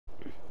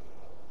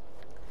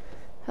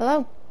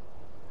Hello,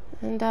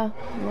 and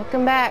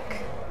welcome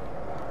back.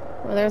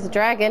 Well, there's a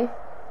dragon,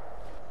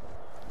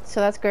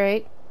 so that's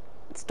great.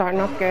 It's starting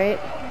off great.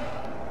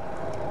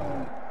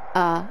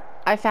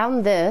 I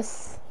found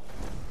this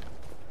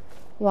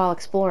while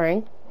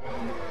exploring.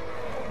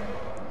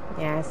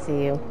 Yeah, I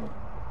see you.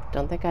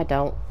 Don't think I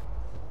don't.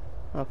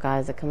 Oh God,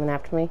 is it coming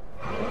after me?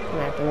 Come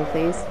after me,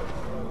 please.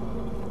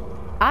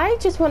 I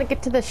just want to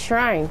get to the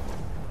shrine.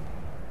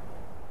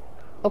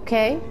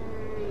 Okay?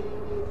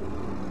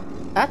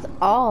 That's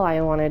all I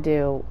want to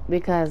do,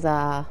 because,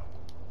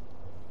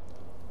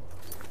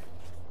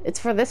 it's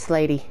for this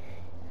lady.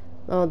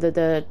 Oh,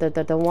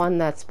 the one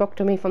that spoke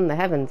to me from the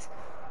heavens.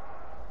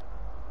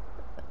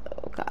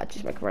 Oh God,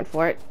 just make a run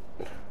for it.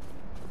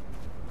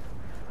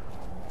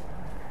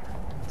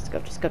 Just go,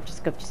 just go,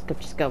 just go, just go,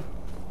 just go.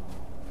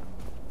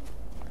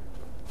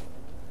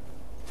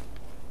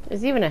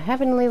 There's even a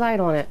heavenly light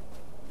on it.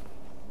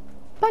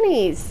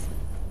 Bunnies!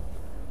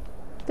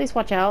 Please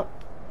watch out.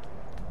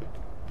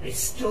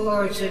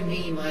 Restore to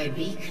me my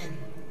beacon,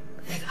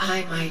 that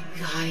I might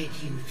guide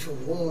you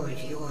toward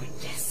your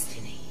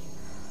destiny.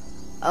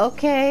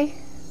 Okay.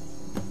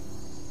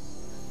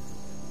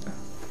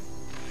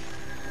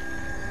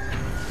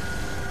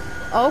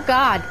 Oh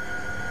God.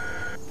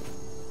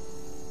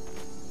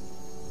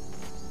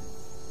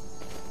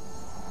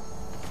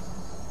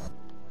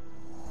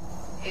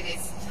 It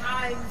is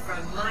time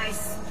for my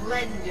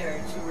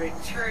splendor to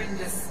return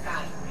to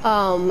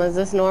Skyrim. Is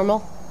this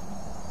normal?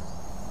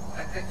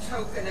 But the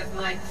token of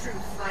my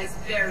truth lies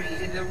buried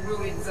in the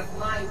ruins of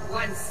my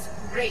once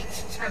great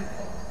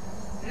temple,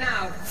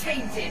 now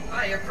tainted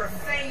by a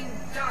profane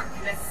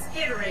darkness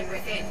skittering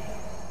within.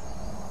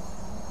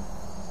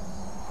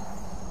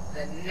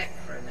 The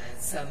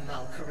necromancer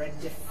Malkaran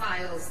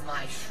defiles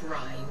my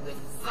shrine with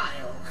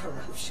vile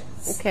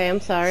corruptions. Okay,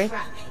 I'm sorry.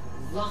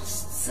 Trapping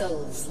lost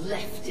souls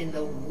left in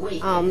the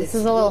wake this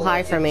is a little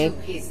high for me.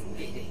 His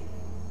bidding.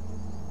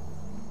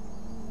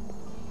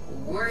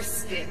 Worse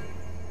still,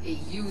 he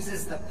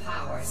uses the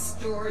power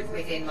stored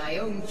within my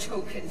own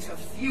token to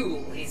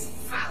fuel his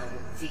foul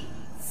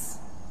deeds.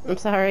 I'm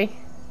sorry.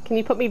 Can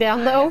you put me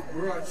down though? I have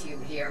brought you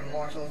here,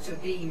 mortal, to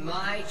be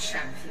my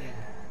champion.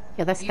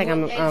 Yeah, that's the thing.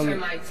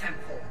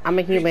 I'm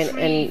a human,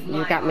 and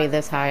you got me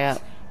this high up.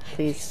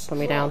 Please put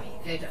me down.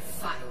 The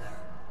defiler.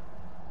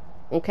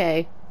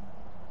 Okay.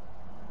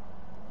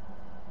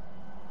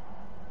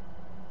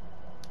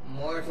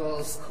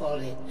 Mortals call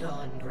it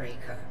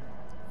Dawnbreaker,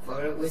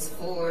 for it was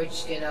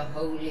forged in a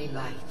holy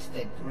light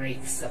that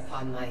breaks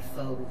upon my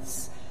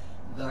foes,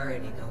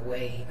 burning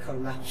away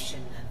corruption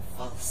and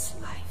false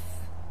life.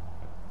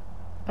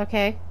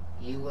 Okay.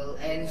 You will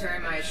enter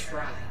my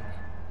shrine,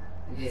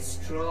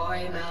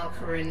 destroy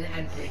Malkaran,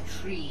 and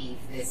retrieve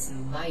this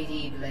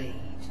mighty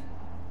blade.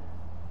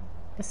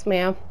 Yes,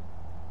 ma'am.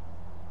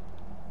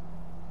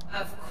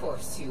 Of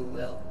course you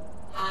will.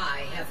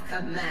 I have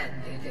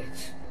commanded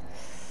it.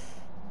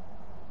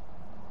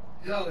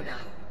 Go now.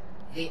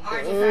 The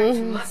artifact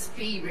must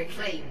be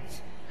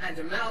reclaimed, and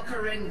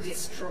Malkaran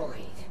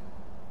destroyed.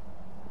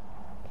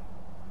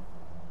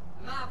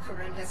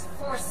 Malkaran has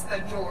forced the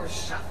doors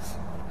shut,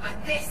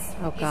 but this is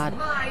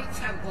my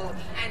temple,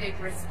 and it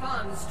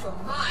responds to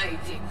my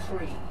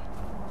decree.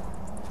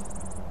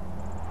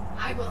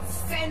 I will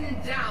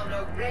send down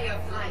a ray of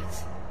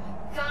light.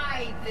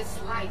 Guide this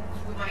light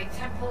through my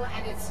temple,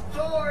 and its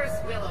doors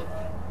will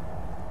open.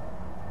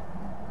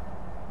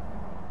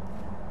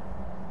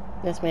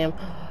 Yes, ma'am.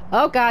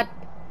 Oh God.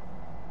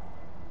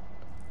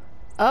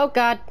 Oh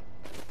God.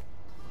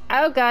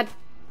 Oh God.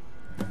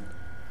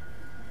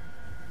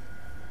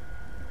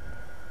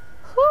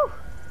 Whew.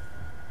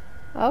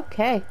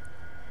 Okay.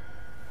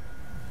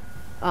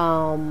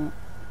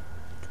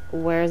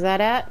 Where's that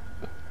at?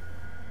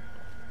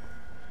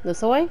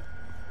 This way?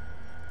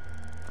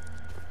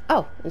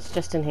 Oh, it's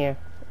just in here.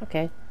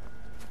 Okay.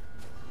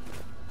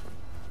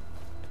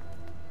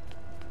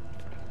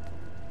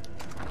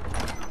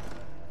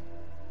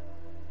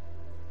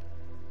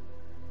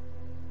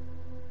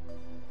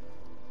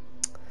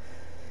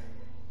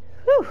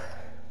 Whew.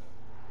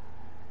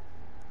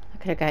 I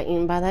could have got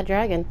eaten by that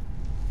dragon.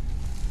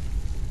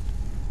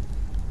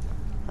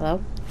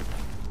 Hello?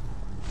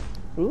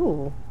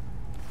 Ooh.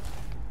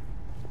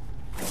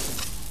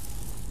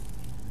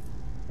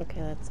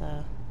 Okay, let's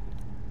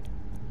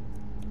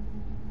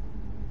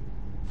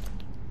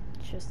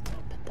just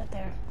put that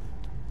there.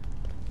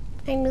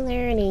 I'm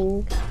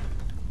learning.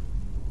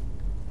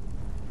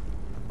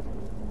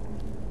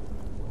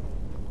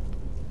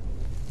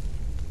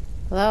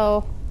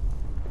 Hello?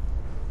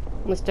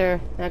 Mr.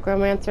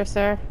 Necromancer,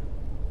 sir?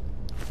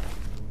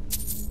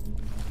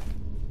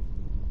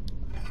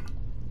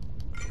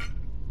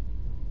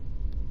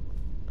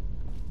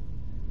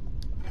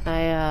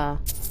 I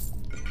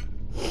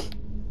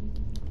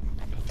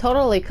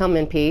totally come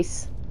in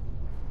peace.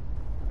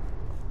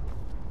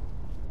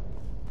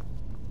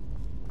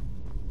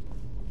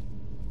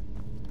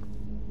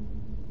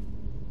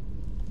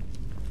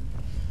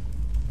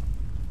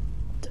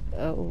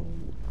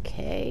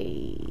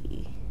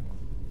 Okay.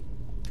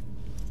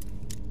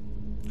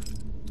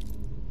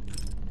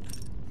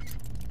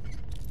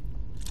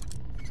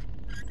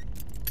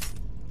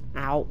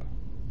 Ow.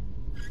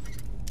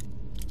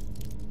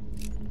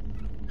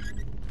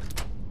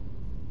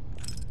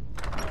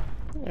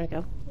 There we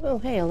go. Oh,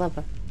 hey, a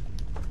lever.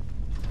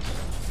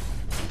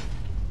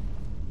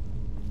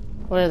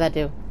 What did that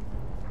do?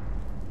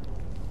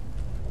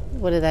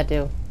 What did that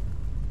do?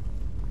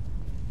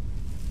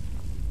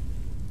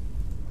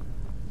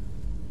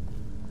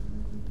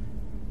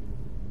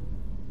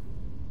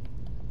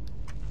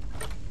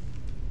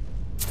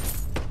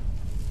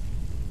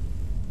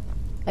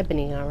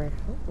 Ebony armor.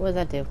 What does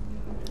that do?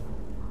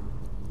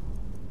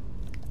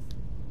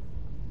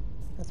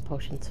 That's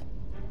potions.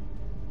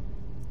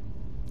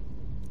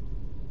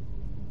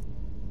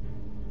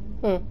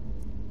 Hmm.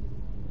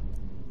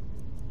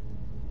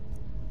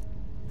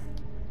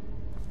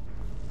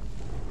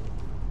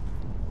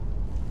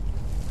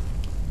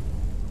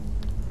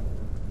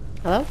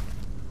 Hello?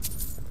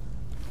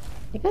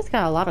 You guys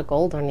got a lot of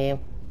gold on you.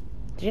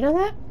 Did you know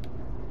that?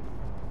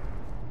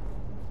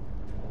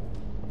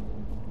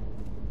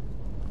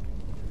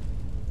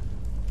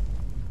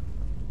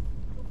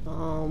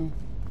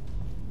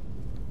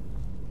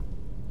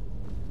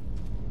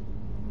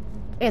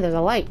 Hey, there's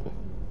a light.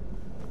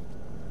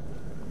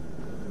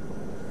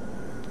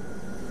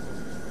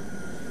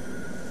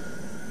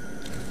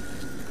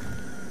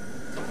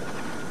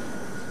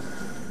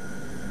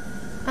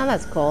 Oh,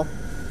 that's cool.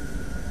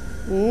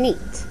 Neat.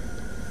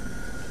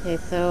 Okay,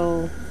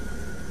 so...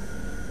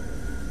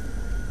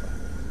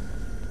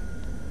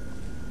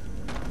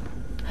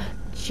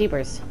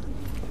 Cheapers.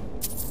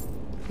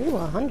 Ooh,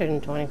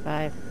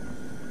 125.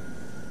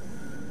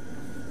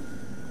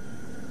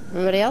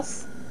 Anybody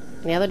else?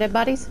 Any other dead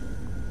bodies?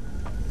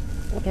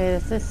 Okay,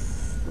 this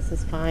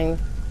is fine.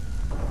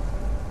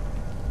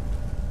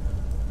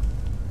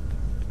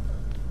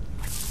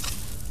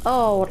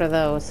 Oh, what are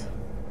those?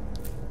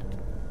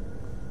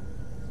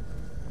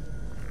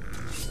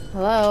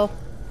 Hello?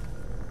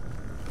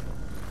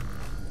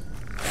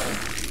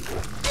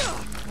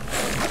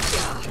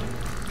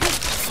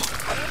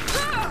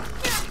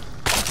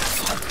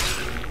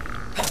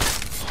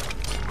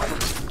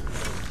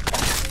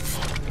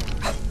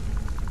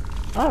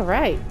 All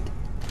right.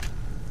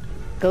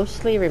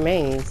 Ghostly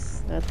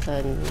remains. That's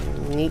a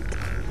neat.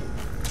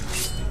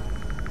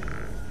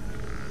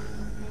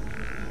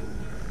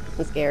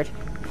 I'm scared.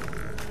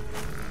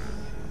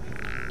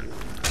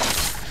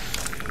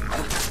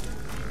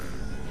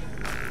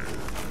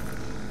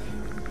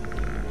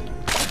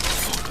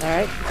 All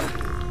right.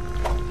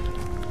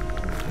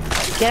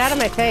 Get out of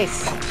my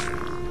face.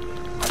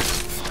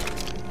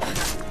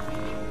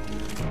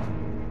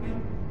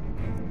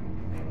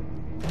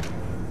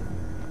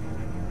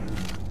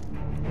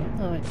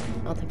 Oh,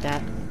 I'll take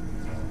that.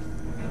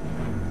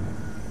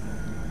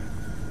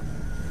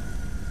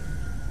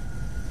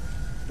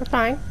 We're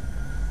fine.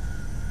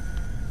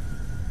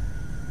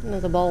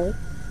 There's a bowl.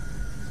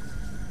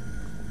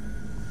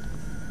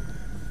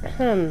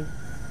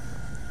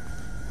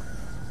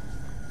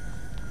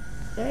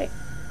 Alright.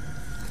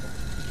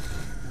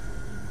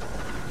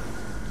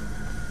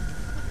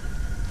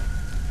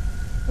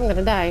 I'm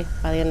gonna die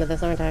by the end of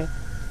this, aren't I?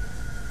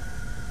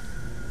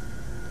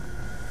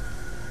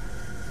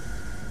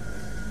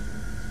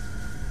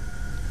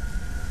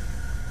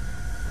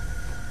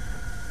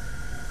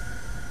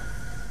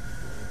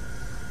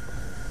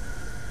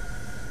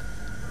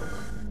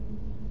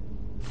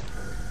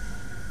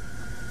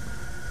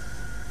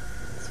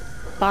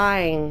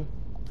 Fine.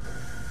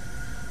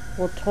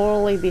 We'll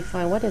totally be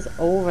fine. What is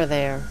over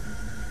there?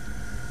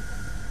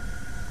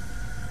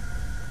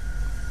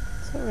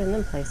 What's over in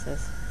them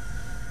places?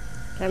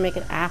 Can I make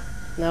it? Ah,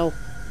 no.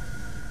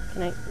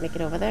 Can I make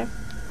it over there?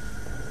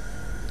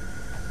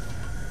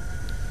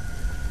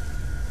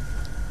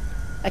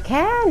 I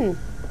can!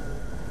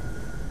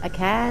 I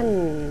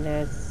can!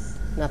 There's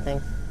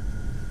nothing.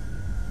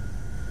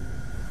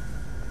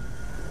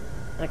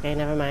 Okay,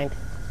 never mind.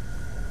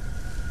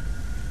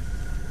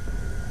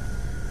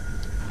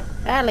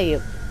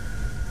 Alley-oop.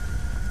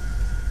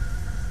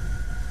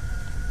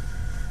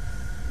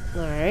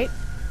 Alright.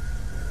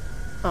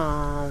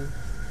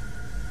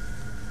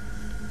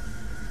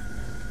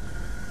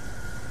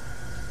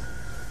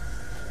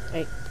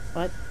 Wait,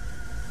 what?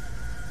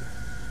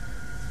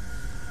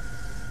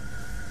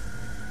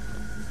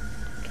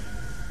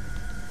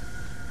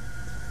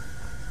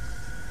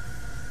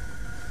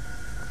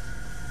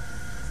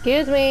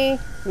 Excuse me,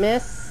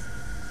 miss.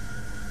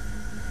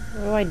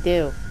 What do I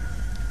do?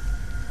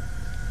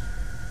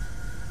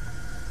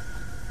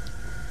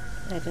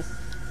 I just...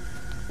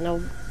 No.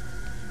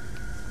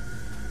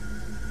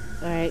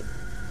 Alright.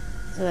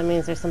 So that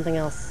means there's something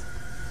else.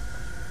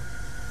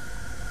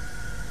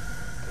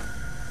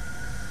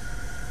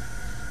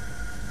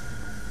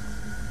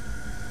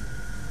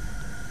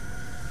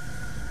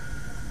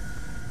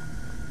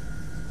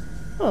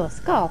 Oh, a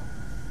skull.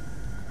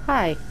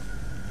 Hi.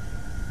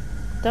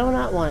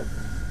 Donut want.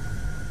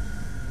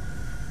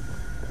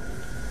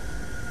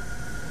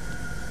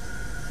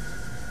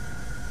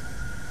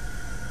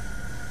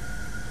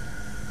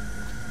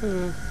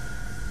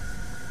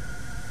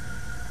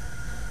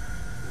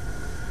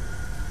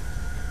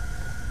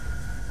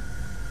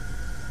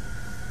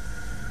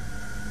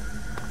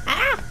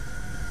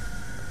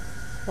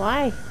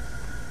 Why?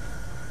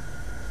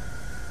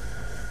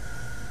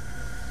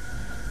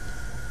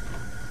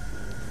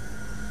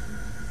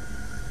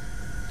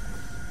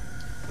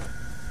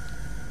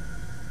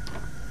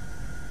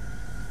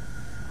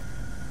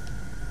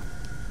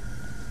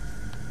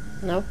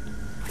 Nope.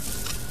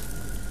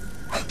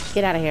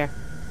 Get out of here.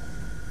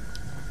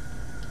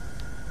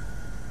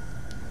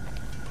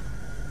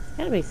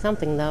 Gotta be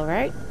something though,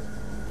 right?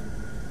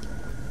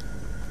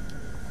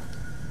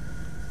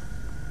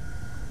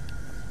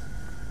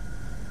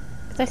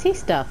 Because I see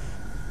stuff.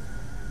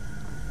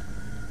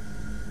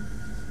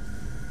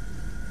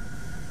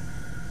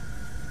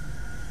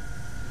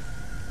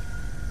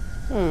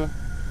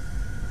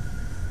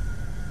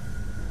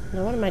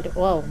 Now what am I doing?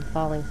 Whoa, I'm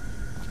falling.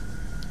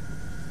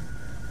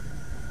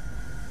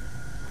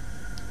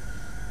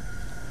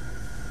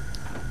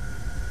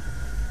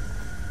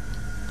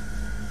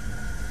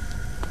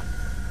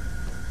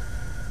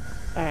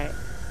 Alright.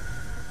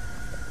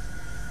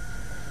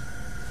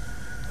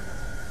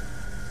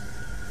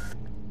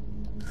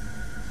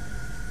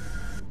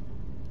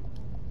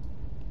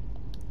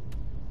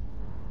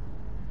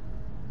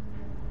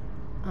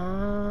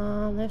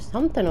 There's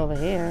something over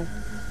here.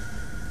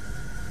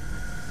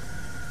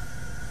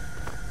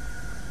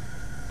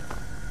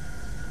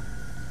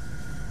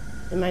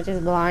 Am I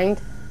just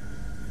blind?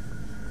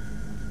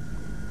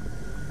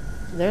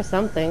 There's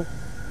something.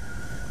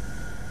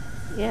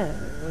 Yeah,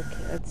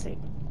 okay, let's see.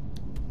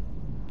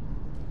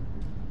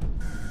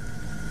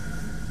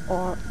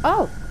 Or,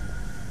 oh!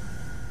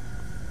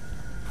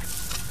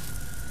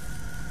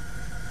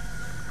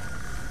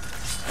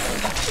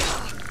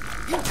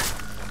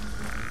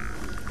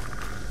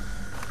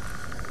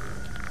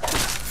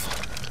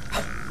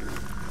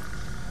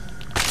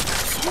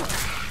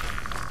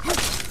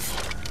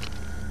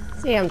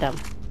 See, I'm dumb.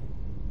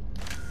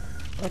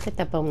 I'll take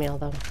that bone meal,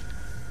 though.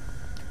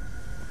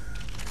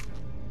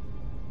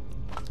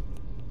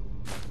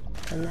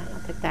 And that,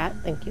 I'll take that.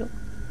 Thank you.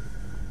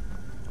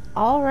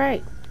 All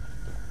right.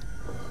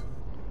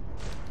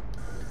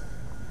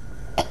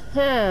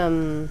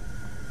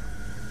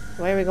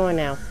 Where are we going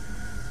now?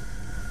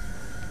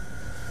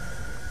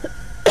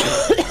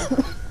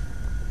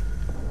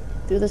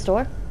 Through the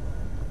store?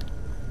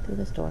 Through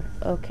the store.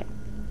 Okay.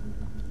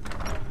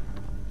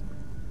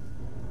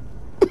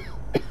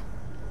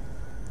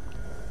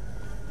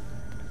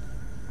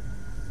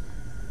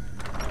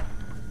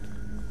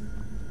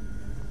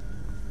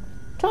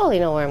 Totally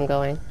know where I'm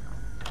going.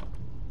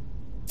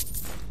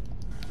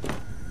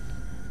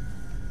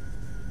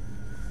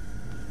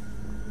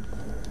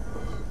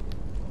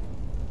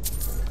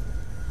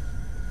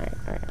 Alright.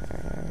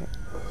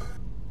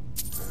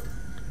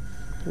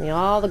 Give me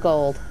all the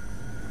gold.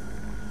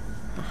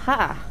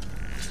 Aha!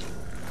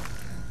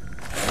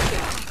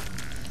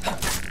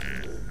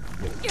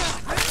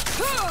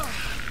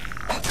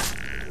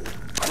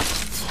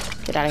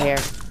 Get out of here.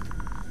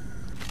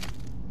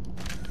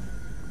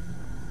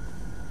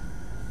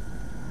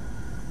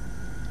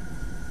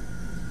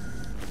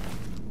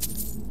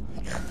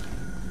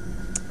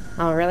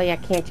 Oh, really? I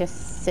can't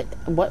just sit...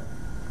 What?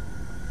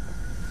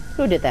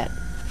 Who did that?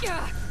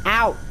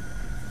 Ow!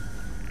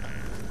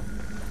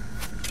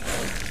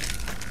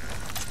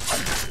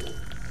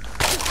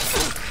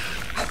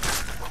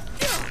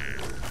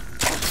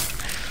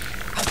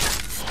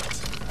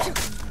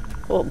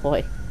 Oh,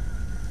 boy.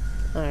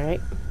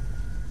 Alright.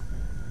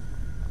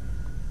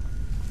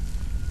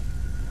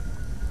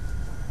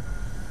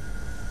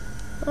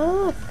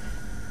 Oh.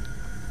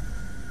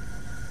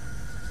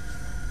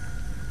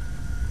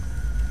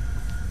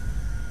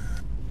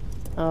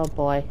 Oh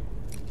boy.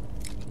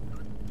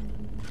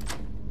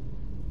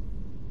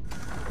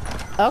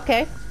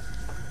 Okay.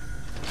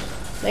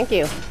 Thank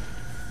you.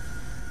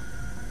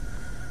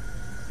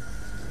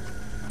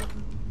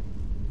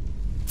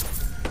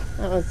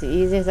 That was the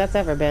easiest that's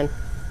ever been.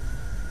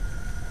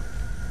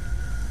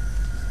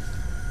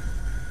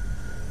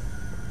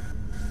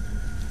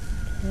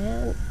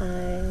 Can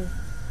I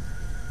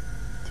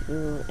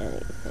do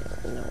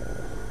anything? No.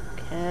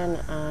 Can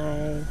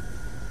I...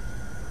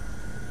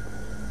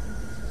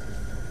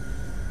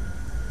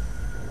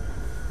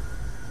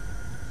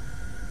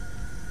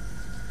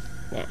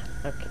 Yeah,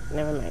 okay,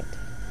 never mind.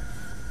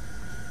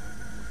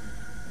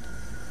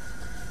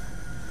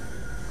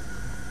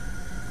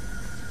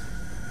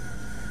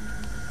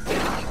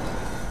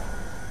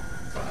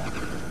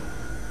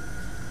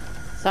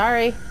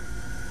 Sorry.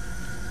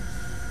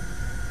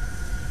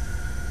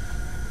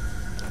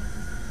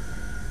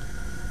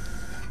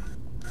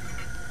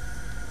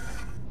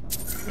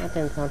 That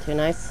didn't sound too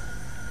nice.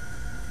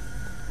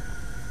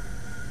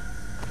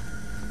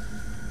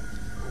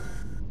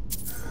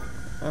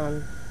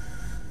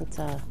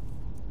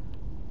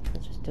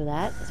 Let's just do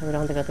that so we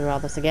don't have to go through all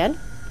this again.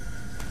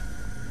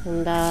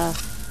 And,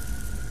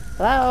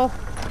 hello?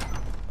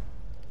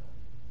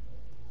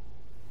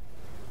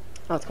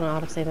 Oh, it's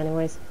gonna autosave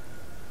anyways.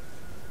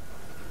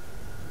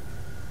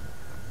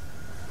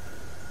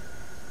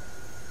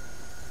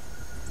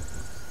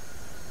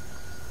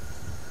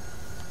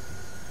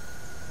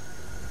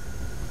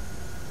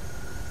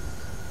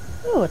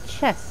 Ooh, a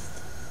chest.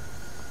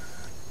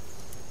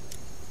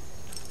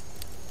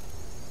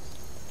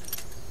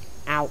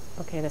 Ow.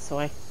 Okay, this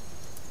way.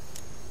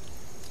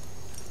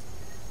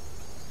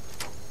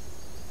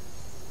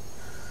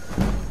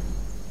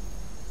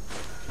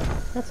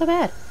 Not so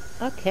bad.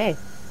 Okay.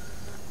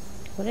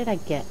 What did I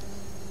get?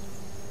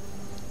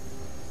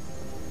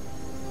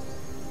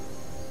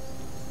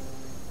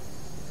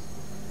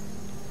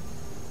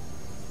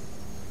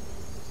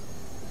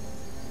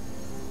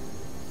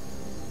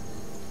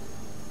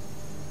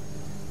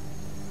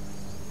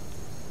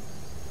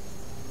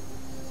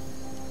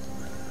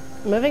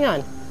 Moving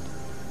on.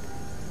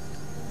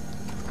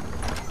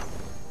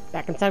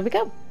 Back inside we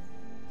go.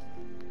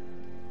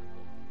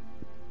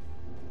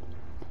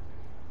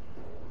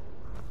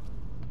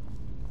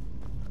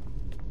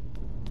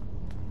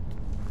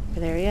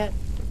 You there yet?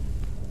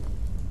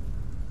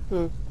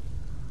 Why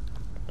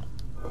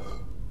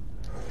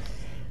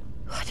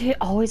do you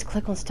always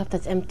click on stuff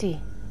that's empty?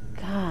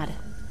 God,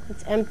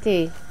 it's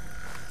empty.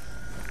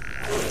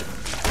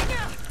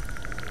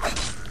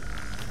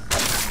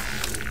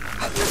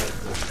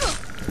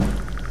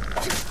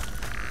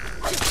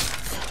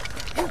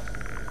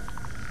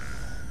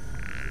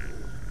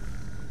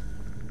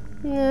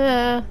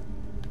 Yeah.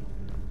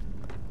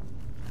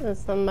 That's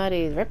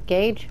somebody's rib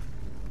cage.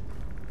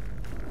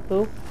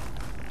 Who?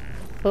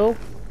 Who?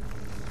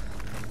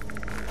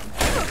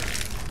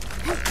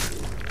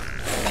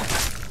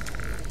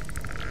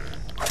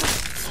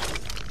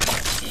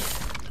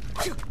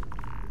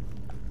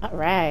 All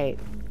right.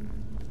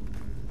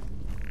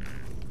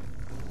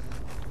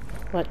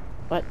 What?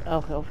 What?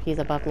 Oh, he's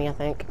above me, I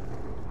think.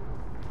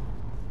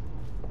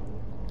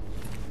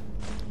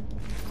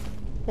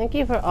 Thank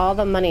you for all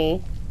the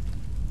money.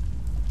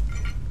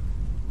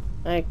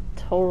 I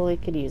totally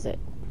could use it.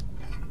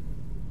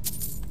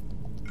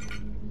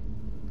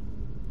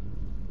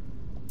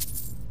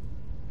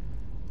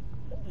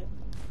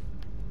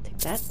 Take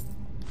that.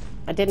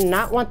 I did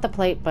not want the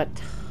plate, but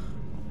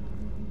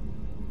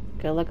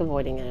good luck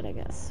avoiding it, I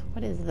guess.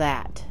 What is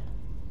that?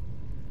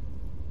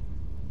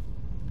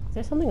 Is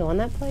there something on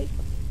that plate?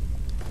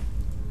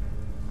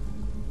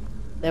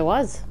 There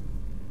was.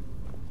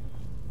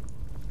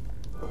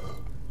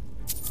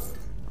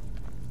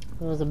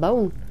 It was a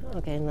bone.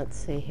 Okay, let's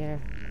see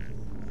here.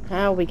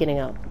 How are we getting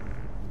up?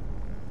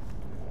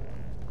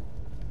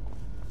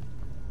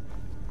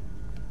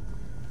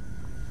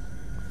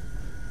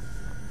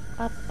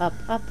 Up, up,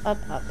 up, up,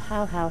 up.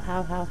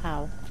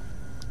 How?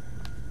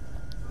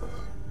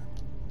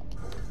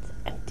 It's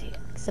empty.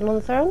 Sit on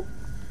the throne?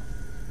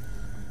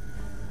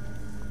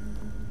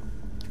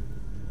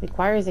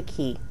 Requires a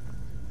key.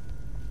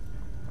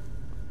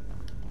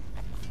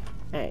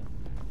 Alright.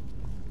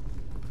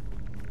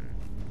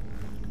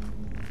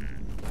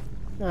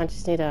 No, I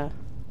just need to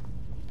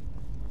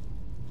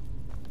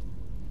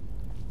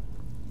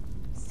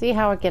see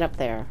how I get up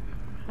there.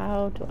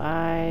 How do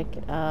I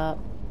get up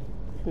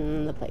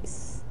in the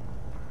place?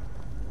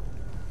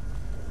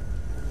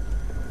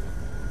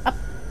 Up!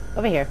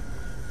 Over here.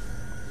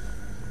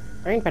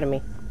 Right in front of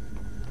me.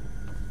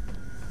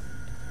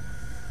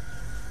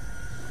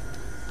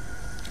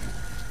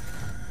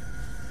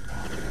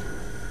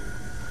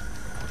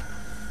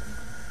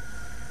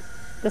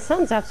 This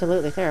sounds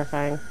absolutely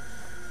terrifying.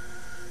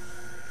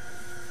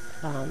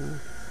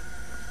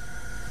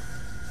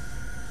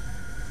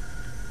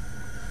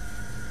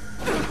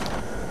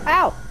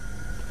 Ow!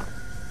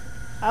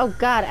 Oh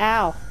God,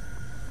 ow.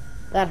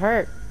 That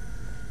hurt.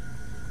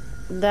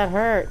 That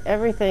hurt.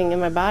 Everything in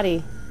my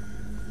body.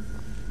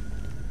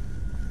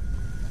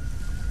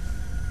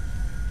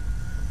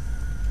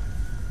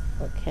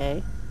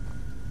 Okay.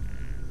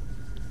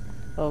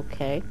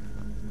 Okay.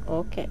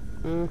 Okay.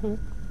 Mm-hmm.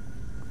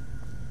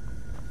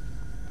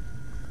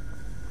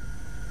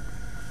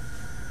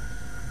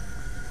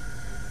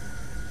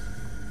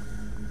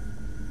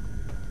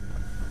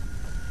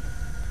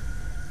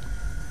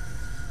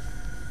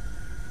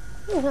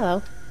 Oh,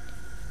 hello.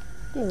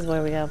 This is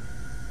where we go.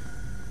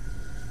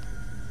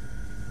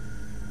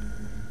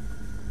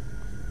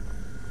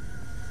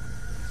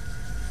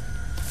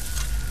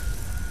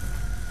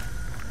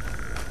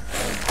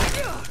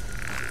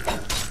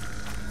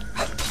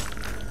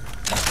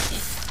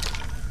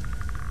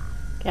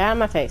 Get out of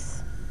my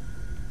face.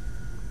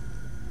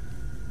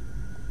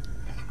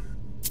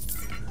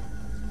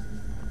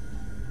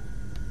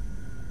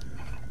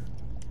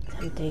 It's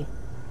empty.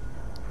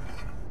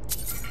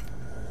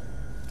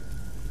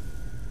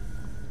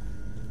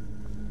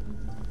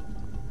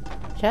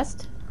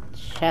 Chest?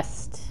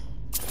 Chest.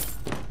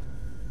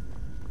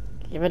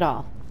 Give it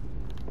all.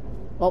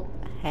 Oh,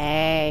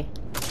 hey.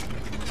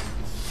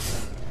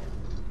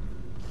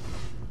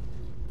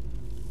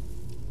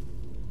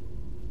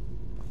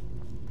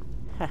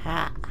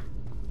 Haha.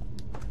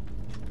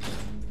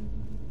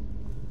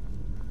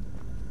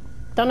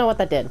 Don't know what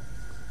that did.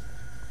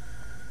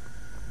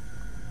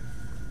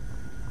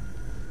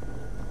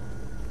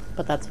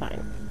 But that's fine.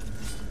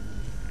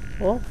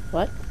 Oh,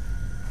 what?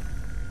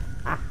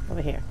 Ah,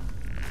 over here.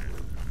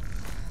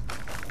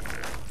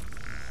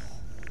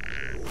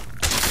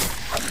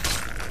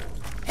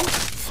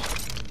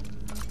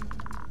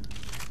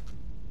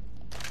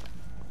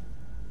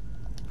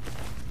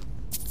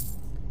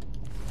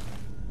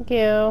 Thank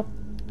you.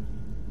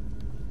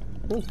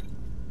 Ooh.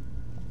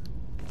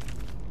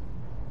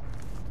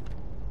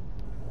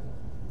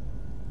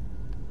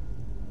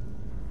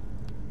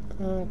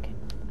 Okay.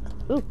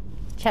 Ooh,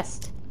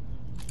 chest.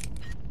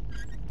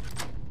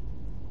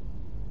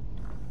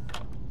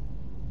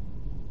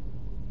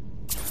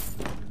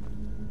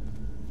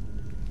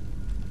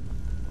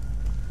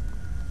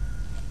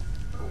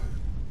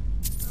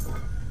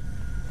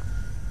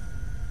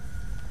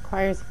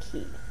 Requires a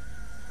key.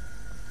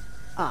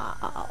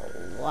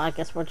 Well, I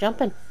guess we're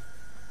jumping.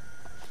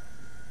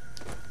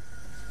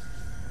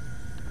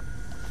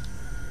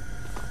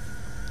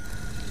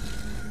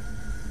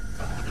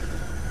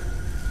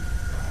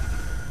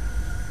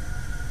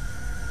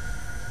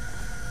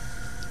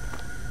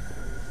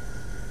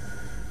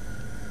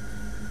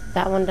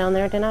 That one down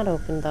there did not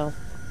open, though.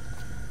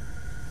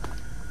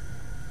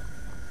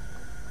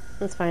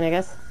 That's fine, I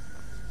guess.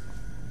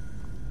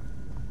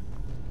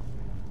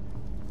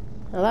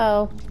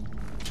 Hello?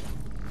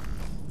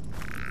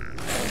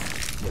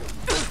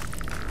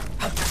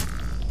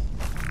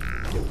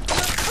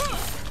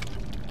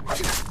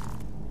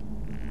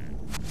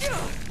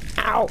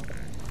 Ow!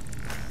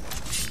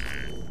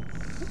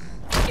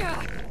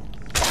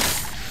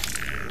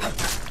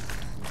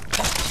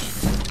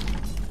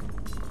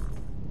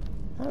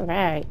 All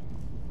right.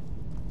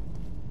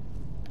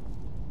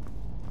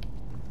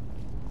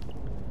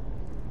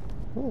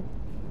 Ooh.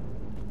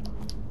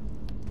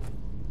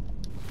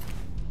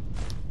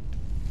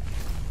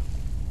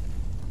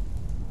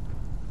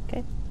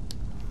 Okay.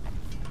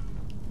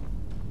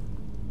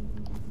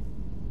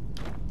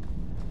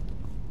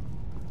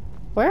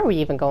 Where are we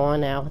even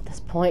going now at this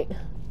point?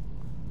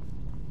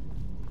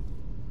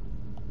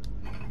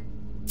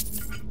 It's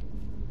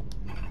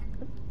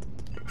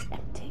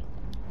empty.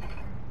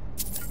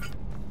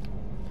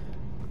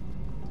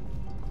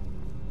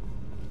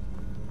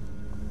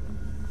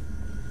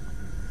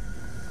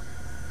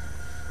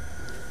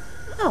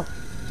 Oh.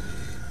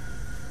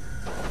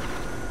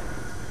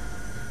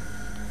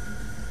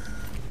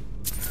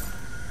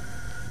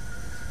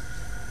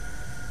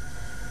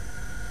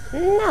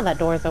 Now that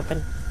door is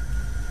open.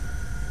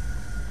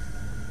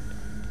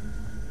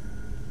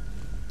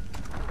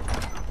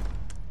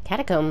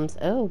 Catacombs.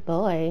 Oh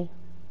boy.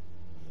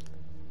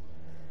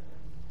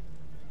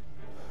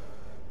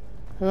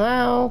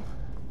 Hello?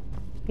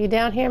 You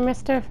down here,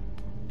 mister?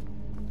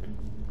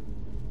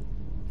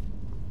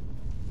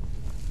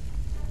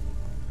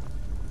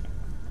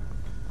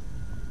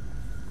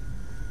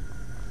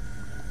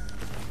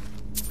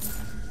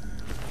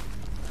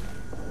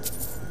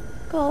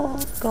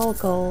 Gold, gold,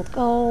 gold,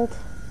 gold.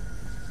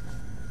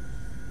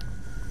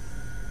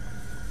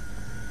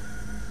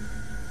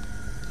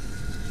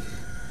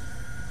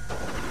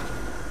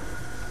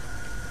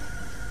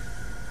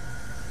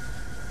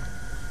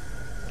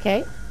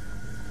 Okay.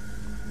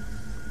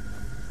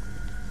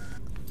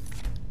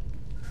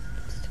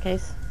 Just in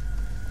case.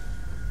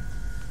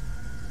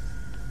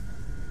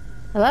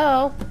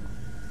 Hello?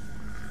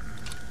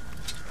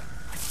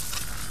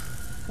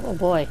 Oh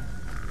boy.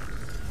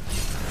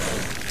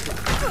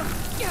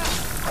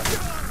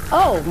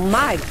 Oh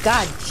my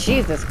God,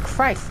 Jesus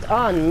Christ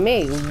on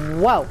me.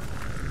 Whoa.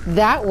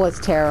 That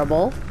was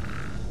terrible.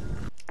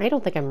 I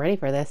don't think I'm ready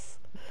for this.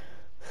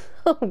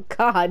 Oh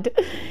God,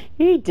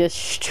 he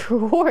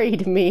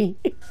destroyed me.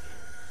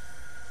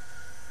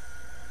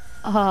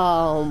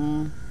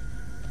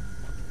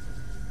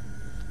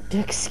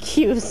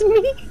 Excuse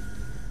me?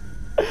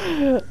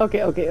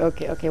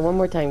 Okay. One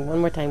more time.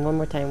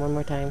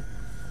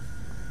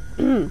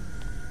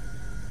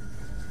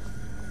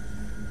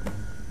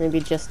 Maybe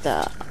just,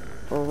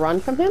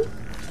 run from him?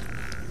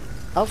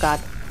 Oh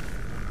God.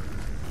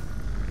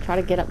 Try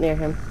to get up near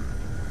him.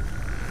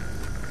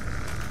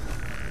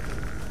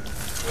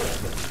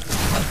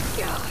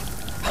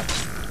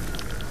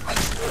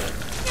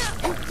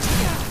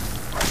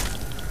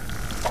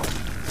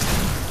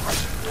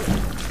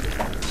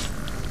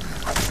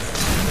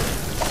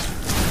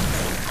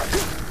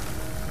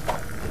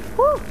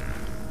 Whew.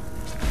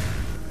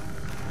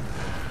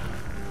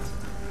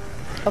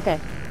 Okay.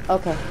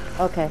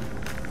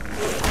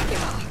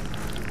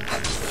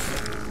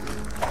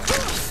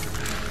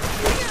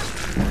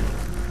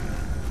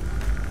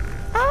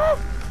 Ah!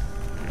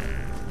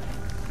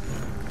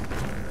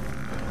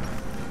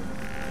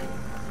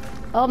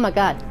 Oh my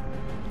God.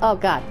 Oh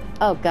God.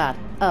 Oh God.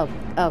 Oh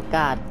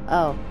God.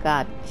 Oh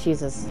God.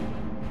 Jesus.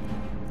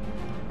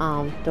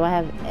 Do I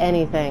have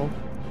anything?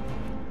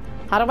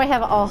 How do I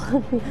have all?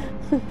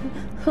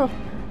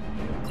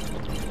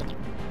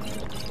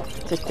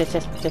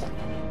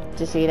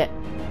 Just eat it.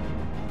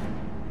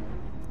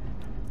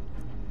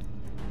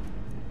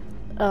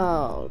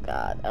 Oh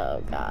God.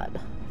 Oh God.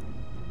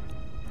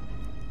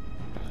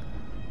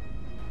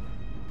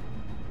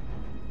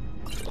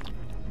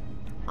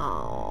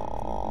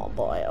 Oh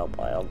boy. Oh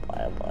boy. Oh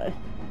boy. Oh boy.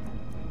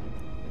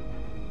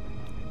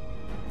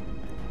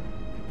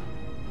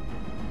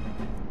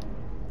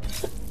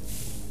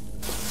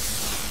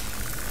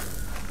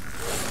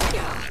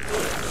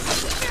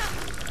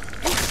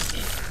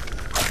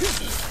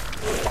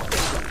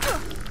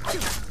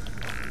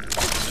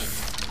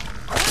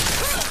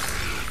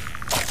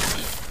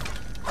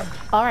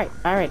 Alright,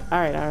 alright,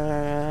 alright,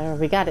 alright.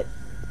 We got it.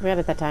 We got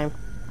it that time.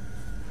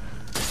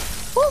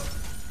 Woo!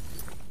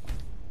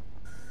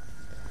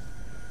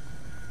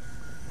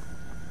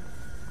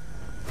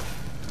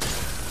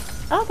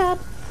 Oh god.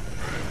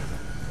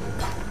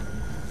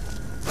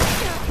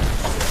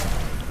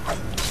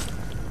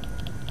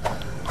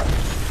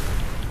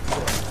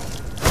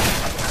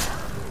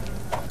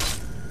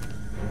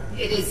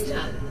 It is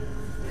done.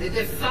 The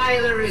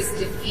Defiler is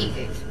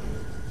defeated.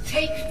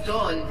 Take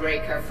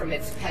Dawnbreaker from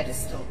its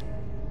pedestal.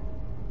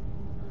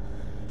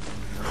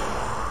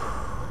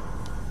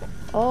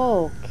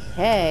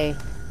 Okay.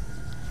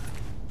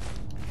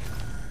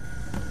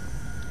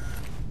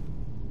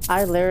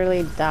 I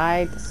literally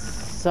died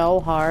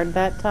so hard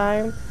that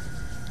time.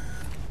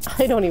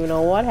 I don't even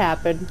know what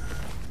happened.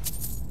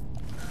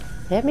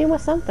 Hit me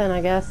with something,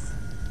 I guess.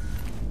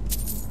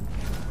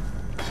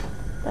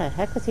 What the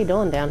heck was he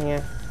doing down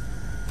here?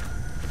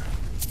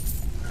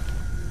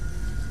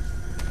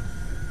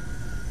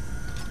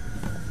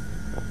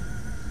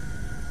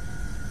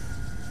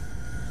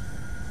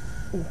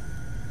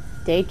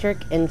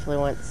 Daedric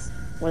influence.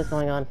 What is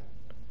going on?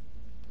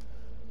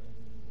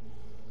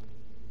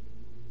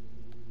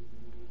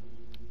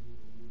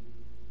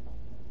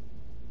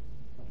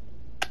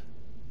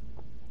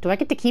 Do I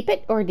get to keep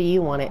it, or do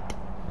you want it?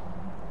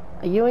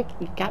 You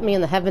got me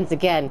in the heavens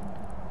again.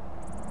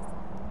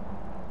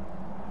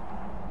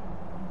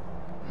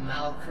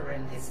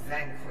 Malkoran is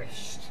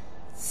vanquished.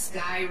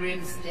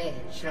 Skyrim's dead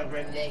shall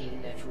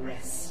remain at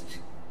rest.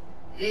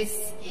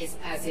 This is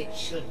as it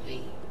should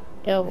be.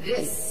 Oh,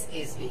 this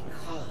is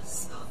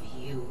because of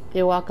you.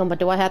 You're welcome, but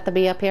do I have to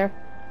be up here?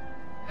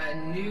 A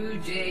new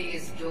day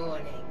is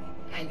dawning,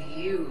 and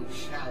you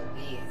shall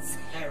be its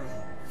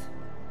herald.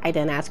 I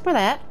didn't ask for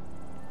that.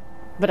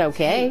 But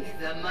okay. Take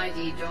the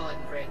mighty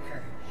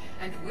Dawnbreaker,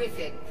 and with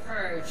it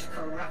purge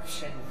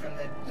corruption from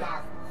the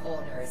dark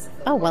corners of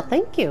the Oh, world. well,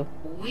 thank you.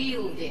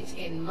 Wield it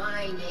in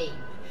my name,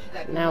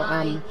 that Now,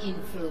 my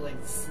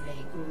influence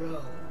may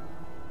grow.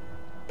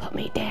 Put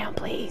me down,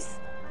 please.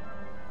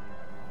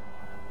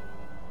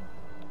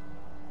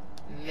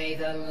 May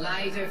the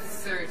light of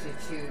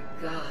certitude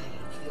guide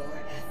your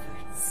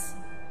efforts.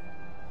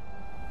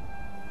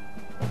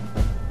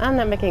 I'm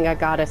not making a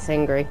goddess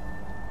angry.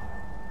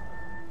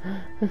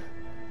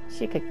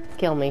 She could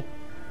kill me.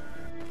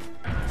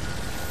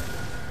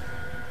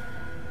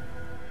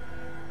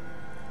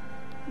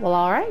 Well,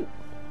 alright.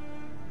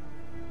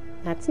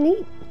 That's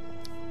neat.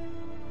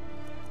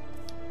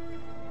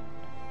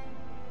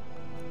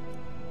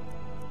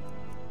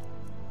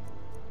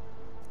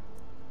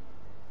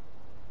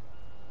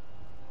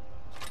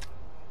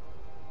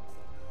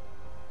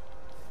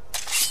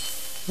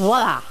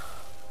 Voila!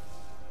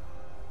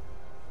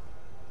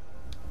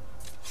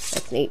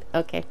 That's neat.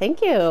 Okay,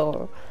 thank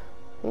you.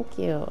 Thank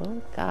you.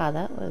 Oh god,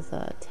 that was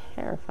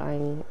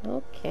terrifying.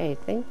 Okay,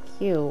 thank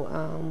you.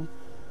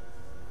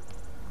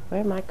 Where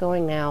am I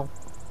going now?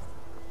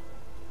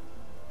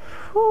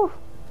 Whew. How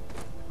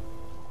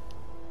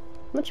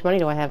much money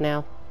do I have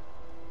now?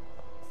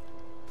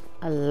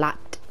 A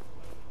lot.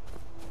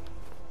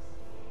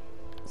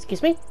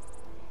 Excuse me?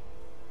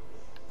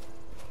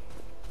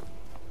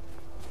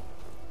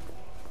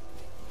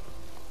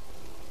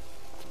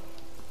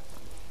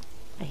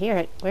 I hear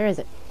it. Where is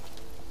it?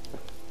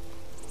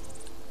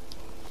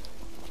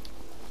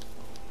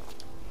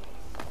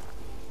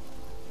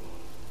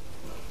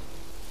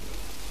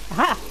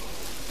 Aha!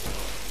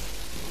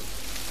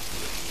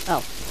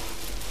 Oh.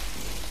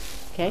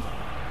 Okay.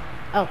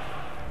 Oh.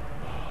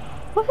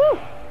 Woohoo!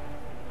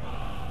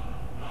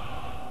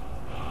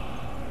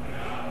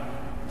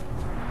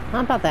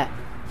 How about that?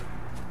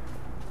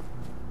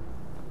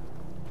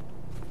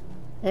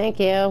 Thank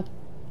you.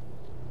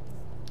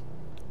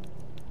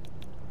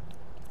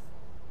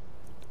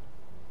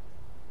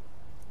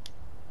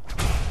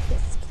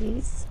 Yes,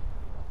 please.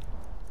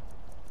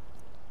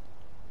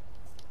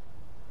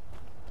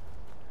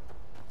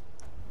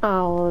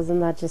 Oh,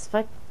 isn't that just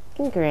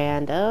fucking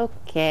grand?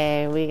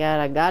 Okay, we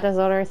got a goddess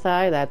on our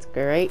side. That's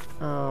great. See,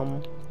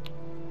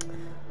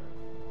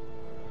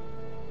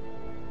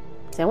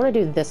 I want to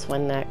do this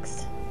one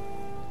next.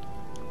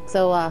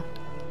 So,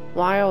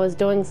 while I was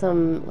doing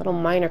some little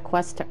minor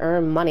quests to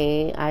earn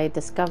money, I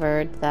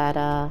discovered that,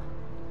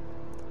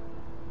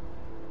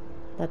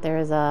 that there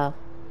is a...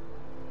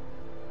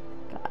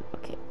 God,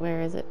 okay,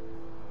 where is it?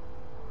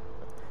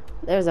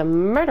 There's a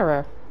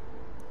murderer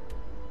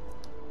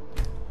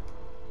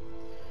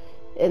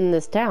in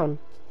this town.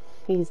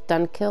 He's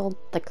done killed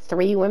like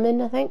 3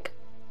 women, I think.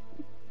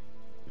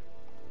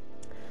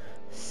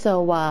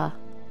 So,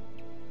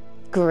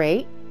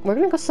 great. We're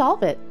gonna go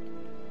solve it.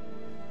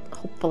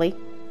 Hopefully.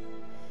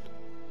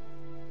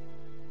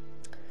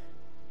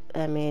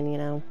 I mean, you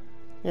know,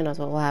 who knows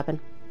what will happen.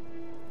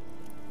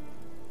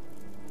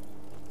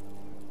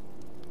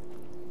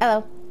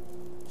 Hello.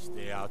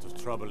 Stay out of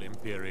trouble,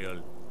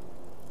 Imperial.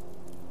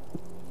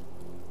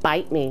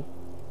 Bite me.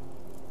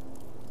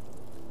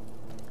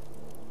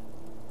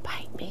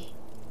 Bite me.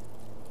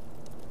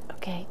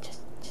 Okay, just...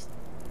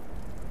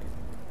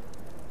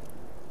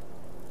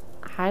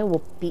 I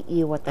will beat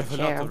you with the I have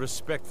a lot chair. of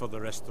respect for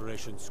the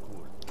Restoration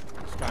School.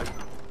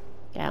 Skyrim.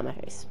 Get out of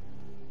my face.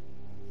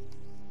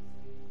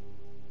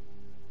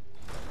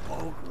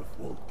 Ulfric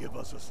won't give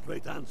us a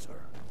straight answer.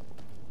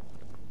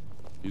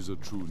 He's a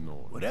true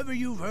Nord. Whatever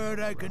you've heard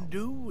I can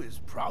do is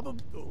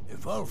probable.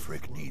 If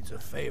Ulfric needs a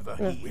favor,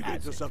 he We've has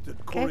it.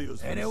 intercepted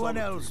couriers from Anyone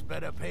Solitude. else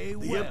better pay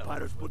The well.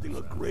 Empire's putting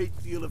a great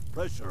deal of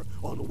pressure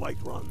on the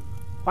White Run.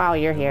 Wow,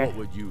 you're here. What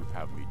would you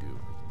have me do?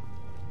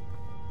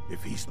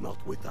 If he's not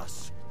with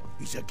us,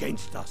 he's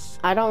against us.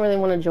 I don't really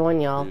want to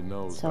join y'all. He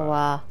knows So,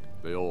 that.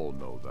 They all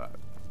know that.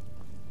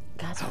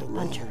 guys How are a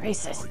long bunch of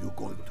racists. are you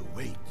going to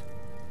wait?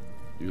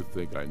 You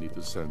think I need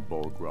to send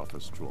Bolgraf a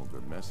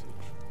stronger message?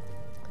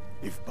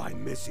 If by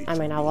message I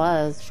mean, you I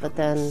was, shove but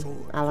then your sword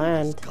I through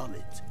learned. his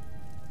gullet.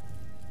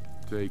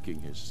 Taking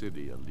his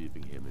city and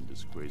leaving him in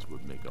disgrace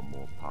would make a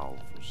more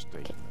powerful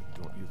statement,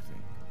 don't you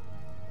think?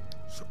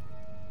 So,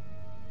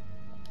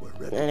 we're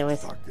ready Anyways.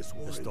 to start this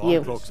war. The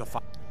in Stormcloaks are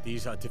fine.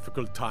 These are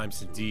difficult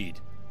times indeed,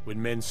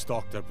 when men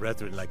stalk their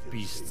brethren like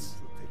beasts.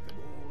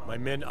 My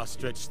men are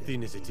stretched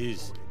thin as it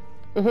is.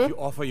 If you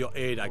offer your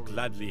aid, I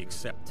gladly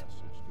accept.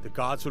 The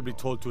guards will be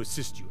told to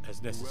assist you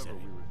as necessary.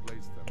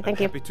 I'm Thank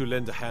you. happy to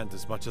lend a hand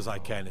as much as I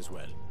can as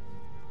well.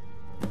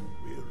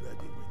 We're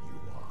ready when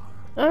you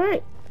are.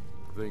 Alright.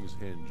 Things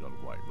hinge on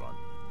Whiterun.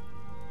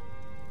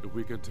 If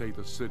we can take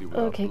the city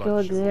without Okay, go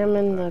bloodshed,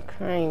 examine the that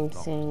crime is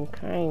not scene.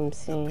 Crime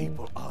scene.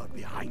 People are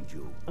behind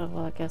you. Oh,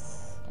 well, I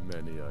guess.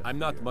 Many I I'm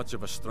not fear. much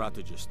of a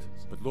strategist,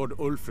 but Lord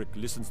Ulfric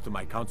listens to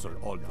my counsel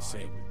all the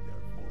same.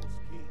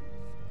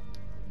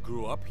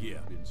 Grew up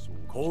here,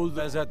 cold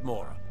as at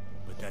Mora,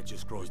 but that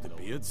just grows the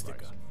beard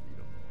thicker.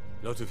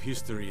 Lot of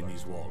history in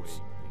these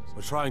walls.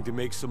 We're trying to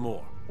make some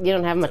more. You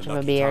don't have It's much of a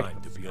lucky beard.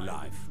 time to be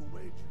alive.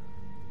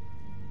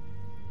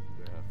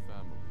 They have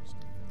families to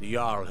think. The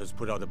Jarl has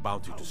put out a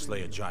bounty to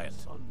slay a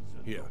giant.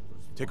 Here,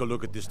 take a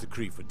look at this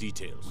decree for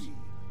details.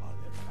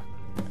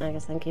 I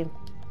guess, thank you.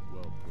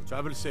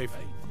 Travel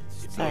safely.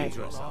 It's Sorry.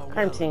 dangerous out there.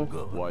 Crime scene.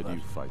 Why do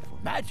you fight for me?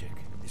 Magic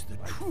is the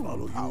true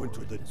Follow you power into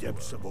the of this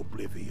depths world. of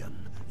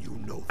oblivion. You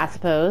know I that.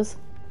 suppose.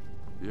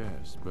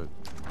 Yes, but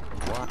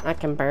why? I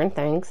can burn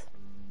things.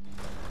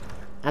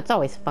 That's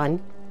always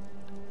fun.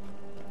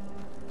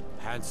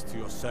 Hands to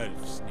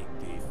yourself, sneak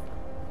thief.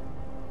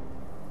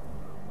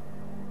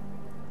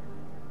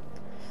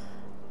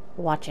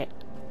 Watch it.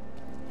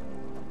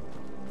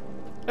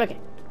 Okay.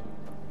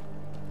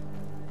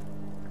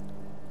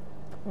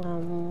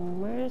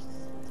 Where's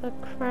the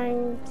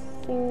crime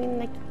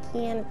scene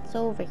again? It's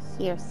over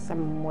here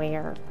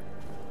somewhere.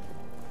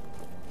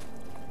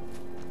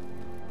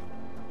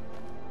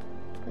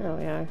 Oh,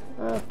 we are.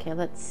 Okay,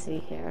 let's see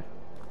here.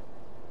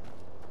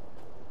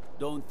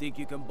 Don't think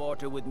you can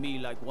barter with me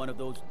like one of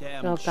those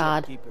damn Oh,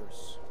 God.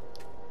 shopkeepers.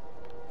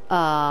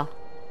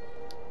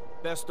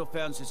 Best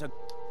offense is a...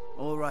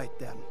 All right,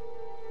 then.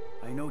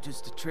 I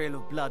noticed a trail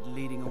of blood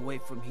leading away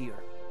from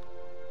here.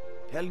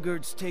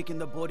 Helgerd's taken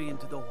the body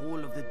into the Hall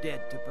of the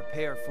Dead to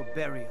prepare for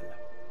burial.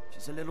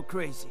 She's a little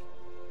crazy,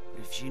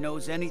 but if she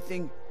knows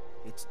anything,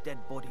 it's dead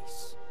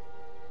bodies.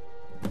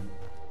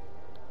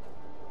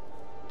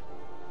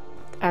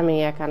 I mean,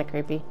 yeah, kind of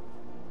creepy.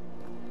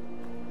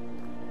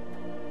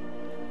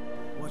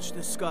 Watch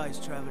the skies,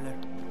 traveler.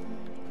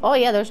 Oh,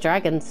 yeah, there's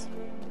dragons.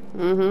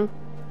 Mm-hmm.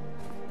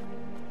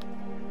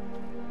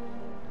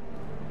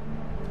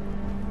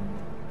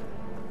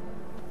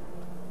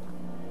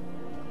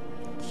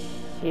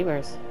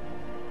 Jeebers.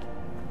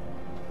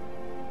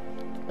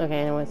 Okay,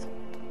 anyways.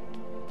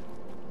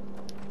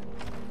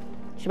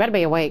 She better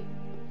be awake.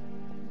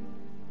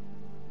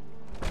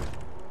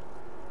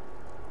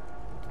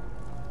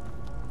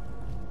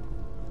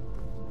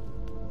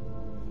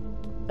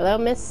 Hello,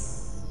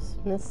 Miss.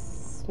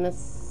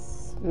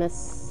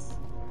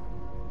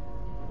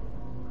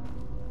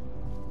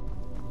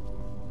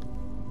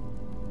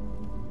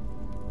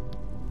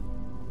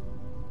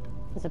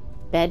 There's a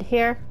bed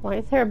here? Why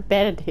is there a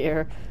bed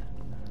here?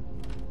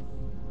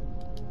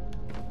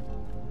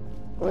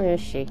 Where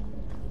is she?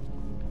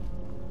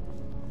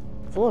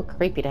 It's a little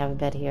creepy to have a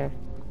bed here.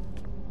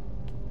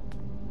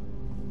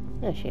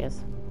 There she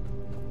is.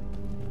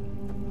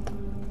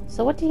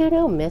 So what do you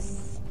know,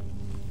 miss?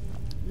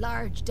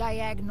 Large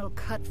diagonal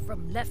cut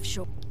from left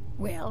shoulder.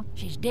 Well,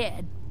 she's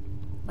dead.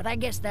 But I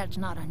guess that's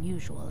not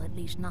unusual, at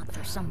least not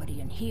for somebody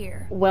in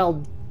here.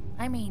 Well,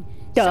 I mean,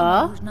 duh.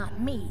 someone who's not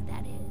me,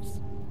 that is.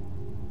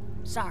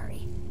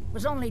 Sorry.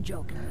 Was only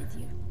joking with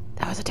you.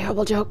 That was a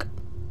terrible joke.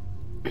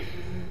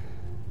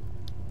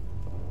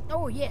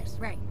 Oh, yes,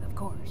 right, of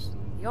course.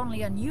 The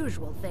only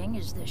unusual thing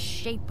is the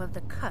shape of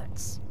the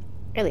cuts.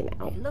 Really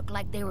now. They look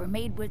like they were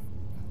made with...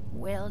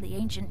 Well, the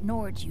ancient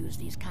Nords used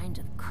these kinds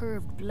of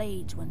curved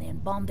blades when they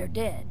embalmed their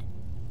dead.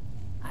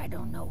 I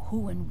don't know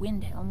who in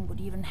Windhelm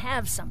would even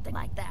have something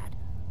like that.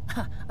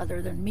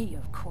 Other than me,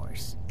 of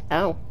course.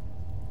 Oh.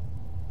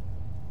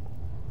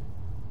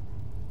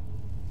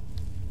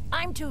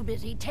 I'm too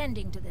busy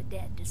tending to the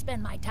dead to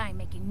spend my time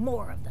making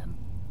more of them.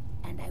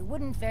 And I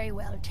wouldn't very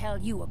well tell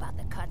you about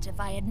the cuts if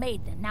I had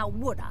made them, now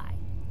would I?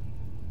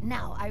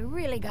 Now, I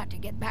really got to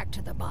get back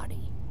to the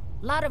body.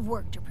 Lot of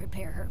work to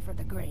prepare her for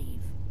the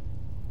grave.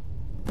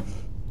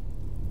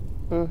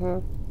 Mm-hmm.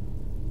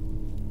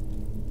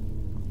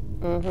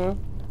 Mm-hmm.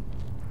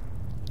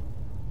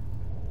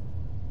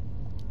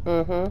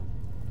 Mm-hmm.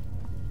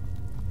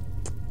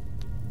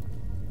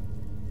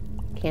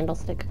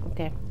 Candlestick,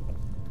 okay.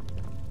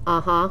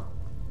 Uh-huh.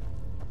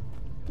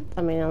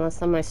 I mean, unless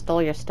somebody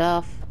stole your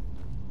stuff.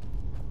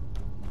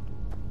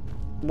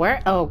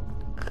 Where? Oh,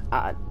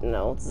 God,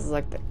 no. This is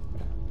like the...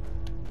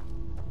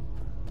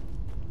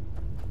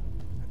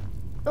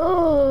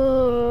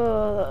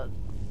 Oh,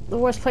 the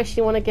worst place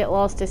you want to get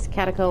lost is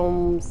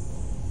catacombs.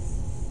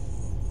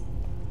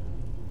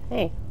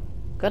 Hey,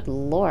 good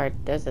lord.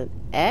 There's an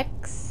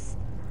X.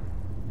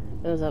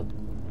 There's a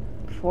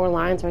 4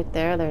 lines right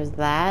there. There's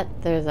that.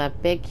 There's a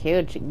big,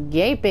 huge,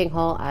 gaping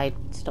hole. I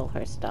stole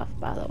her stuff,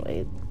 by the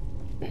way.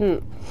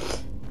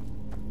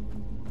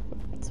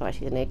 That's why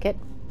she's naked.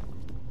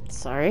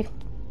 Sorry.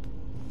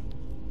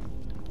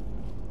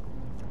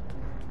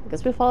 I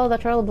guess we follow the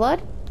trail of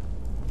blood?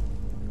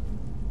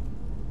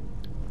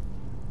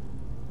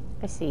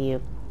 I see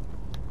you.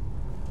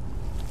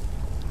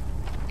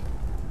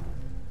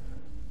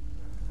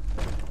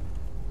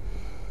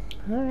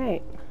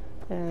 Alright.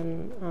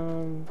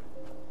 Then,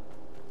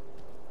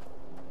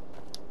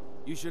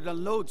 You should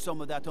unload some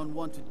of that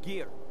unwanted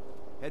gear.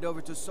 Head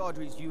over to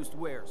Sodri's used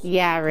wares.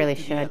 yeah, I really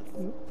should.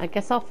 I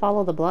guess I'll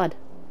follow the blood.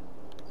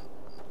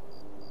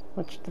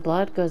 Which the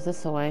blood goes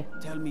this way.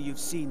 Tell me you've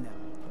seen them.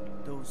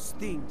 Those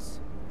things.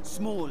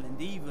 Small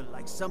and evil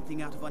like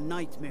something out of a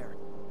nightmare.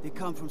 They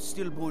come from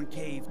Stillborn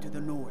Cave to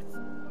the north.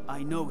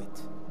 I know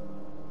it.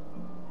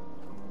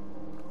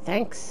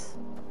 Thanks.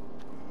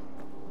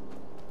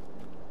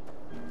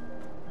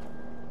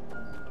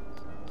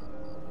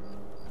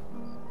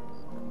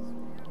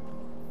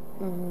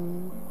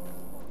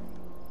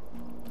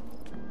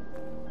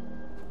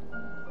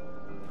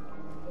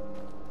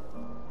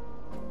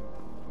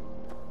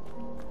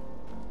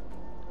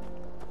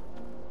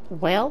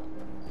 Well,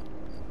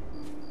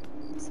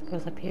 it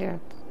goes up here.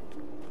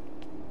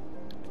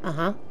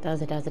 Uh-huh.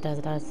 Does. Okay.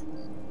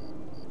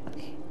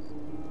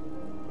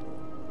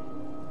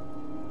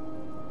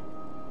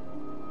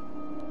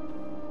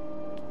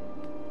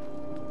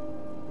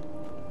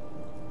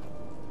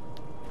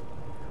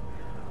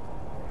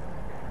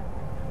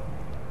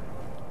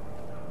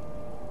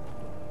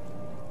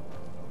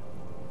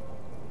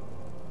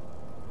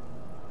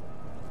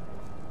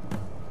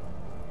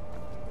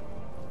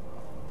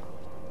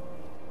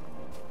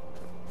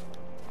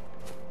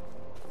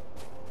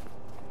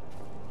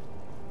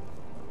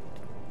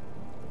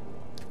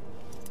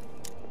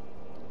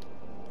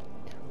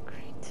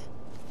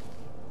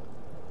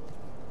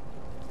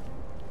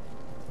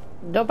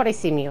 Nobody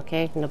see me,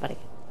 okay? Nobody.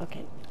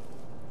 Okay.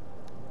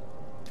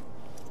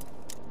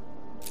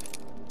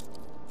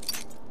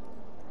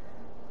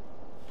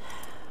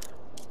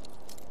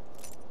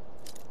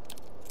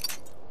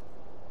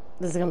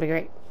 This is gonna be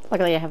great.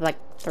 Luckily I have like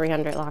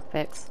 300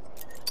 lockpicks.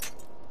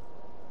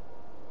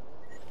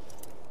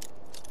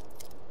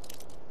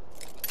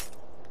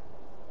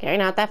 Okay,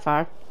 not that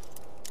far.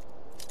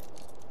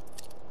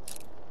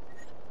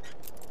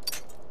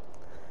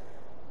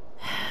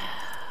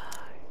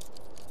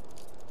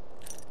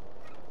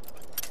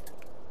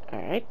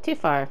 Alright, too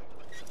far.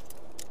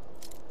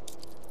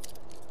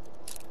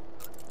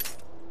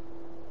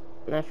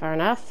 Not far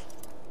enough.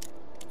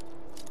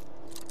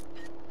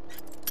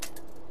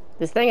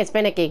 This thing is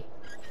finicky.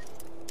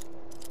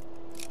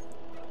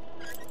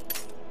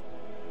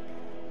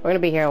 We're gonna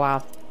be here a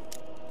while.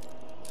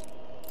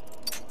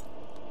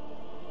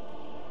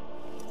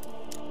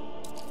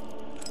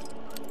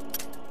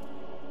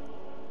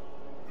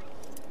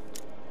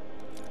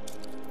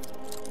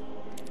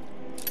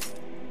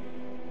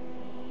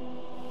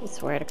 I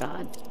swear to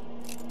God.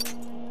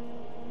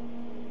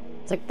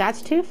 It's like,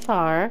 that's too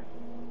far.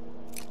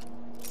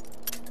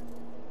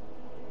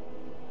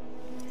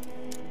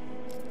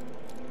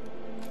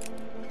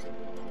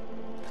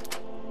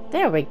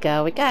 There we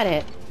go, we got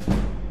it.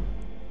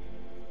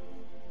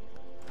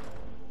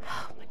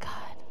 Oh my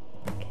God.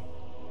 Okay.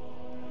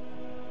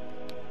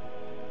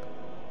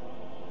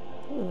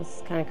 Ooh, this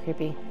is kind of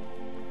creepy.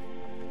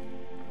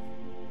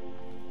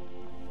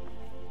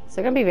 Is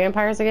there gonna be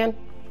vampires again?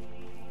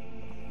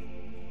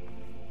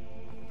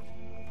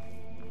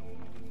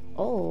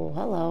 Oh,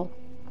 hello.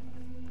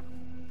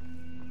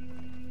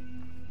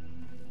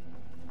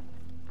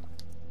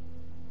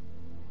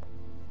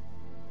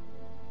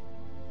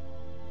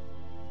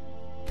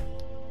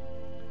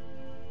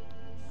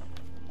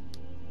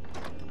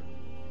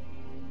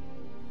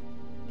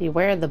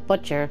 Beware the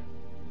butcher.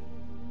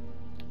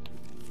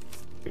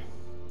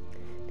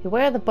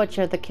 Beware the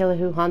butcher, the killer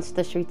who haunts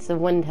the streets of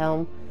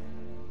Windhelm.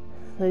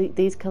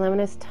 These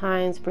calamitous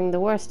times bring the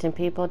worst in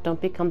people.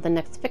 Don't become the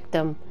next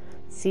victim.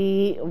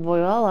 See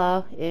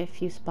Viola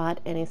if you spot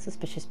any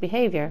suspicious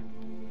behavior.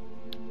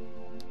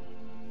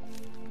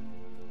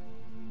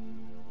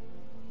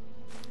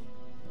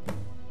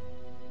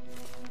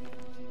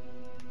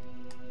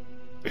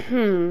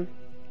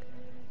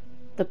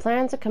 The The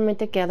plans are coming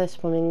together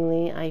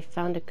swimmingly. I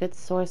found a good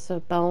source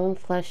of bone,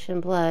 flesh,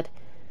 and blood,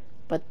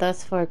 but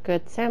thus for a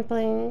good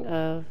sampling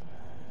of...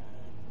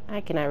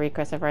 I cannot read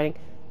cursive writing.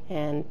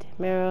 And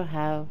marrow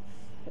have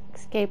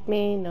escaped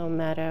me, no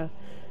matter.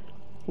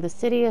 The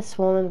city is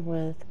swollen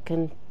with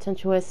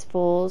contentious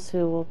fools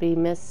who will be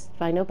missed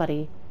by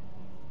nobody.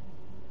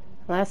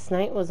 Last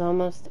night was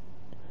almost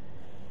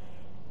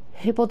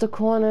able to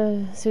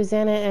corner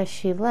Susanna as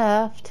she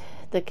left.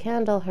 The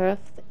candle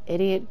hearth, the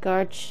idiot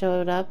guard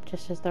showed up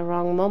just at the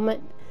wrong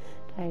moment.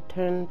 I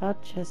turned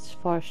about just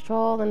for a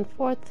stroll and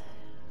forth.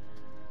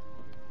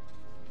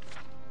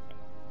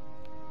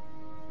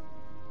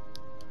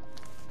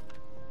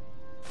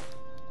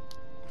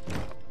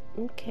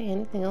 Okay,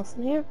 anything else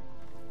in here?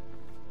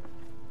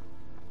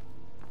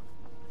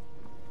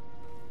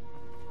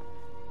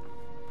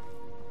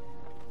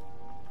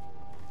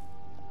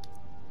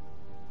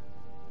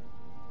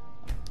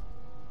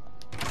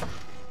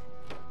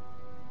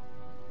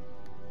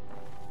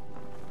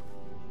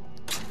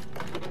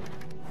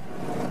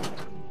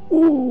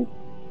 Ooh.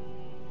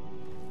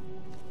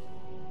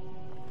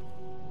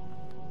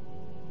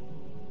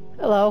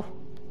 Hello.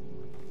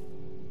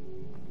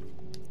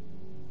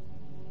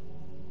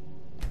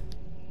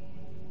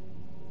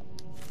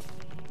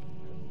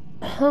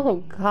 Oh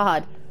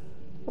God.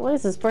 What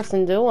is this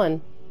person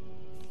doing?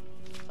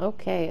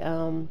 Okay,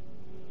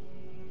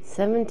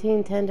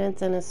 17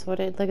 tendons and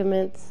assorted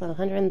ligaments,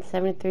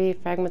 173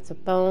 fragments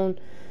of bone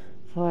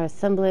for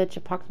assemblage,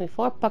 approximately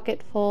 4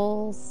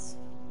 bucketfuls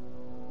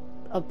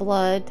of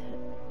blood,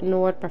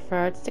 Nord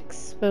preferred, 6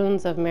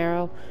 spoons of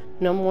marrow,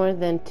 no more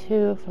than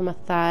 2 from a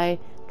thigh,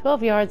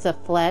 12 yards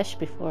of flesh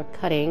before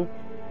cutting.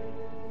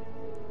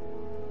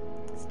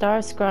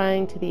 Stars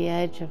scrying to the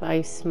edge of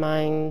ice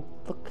mine,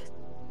 look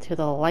to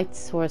the light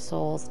source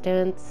souls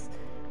dance,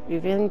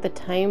 revealing the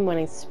time when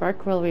a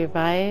spark will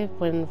revive,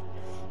 when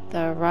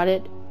the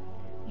rotted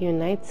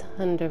unites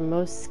under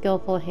most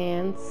skillful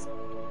hands.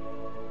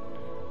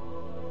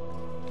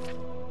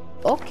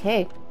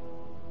 Okay.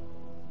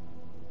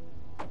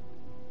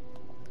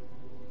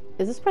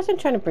 Is this person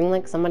trying to bring,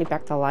 like, somebody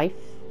back to life?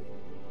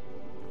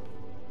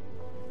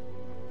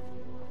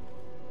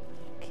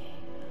 Okay.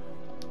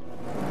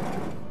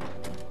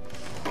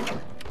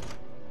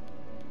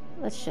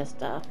 Let's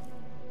just, I'll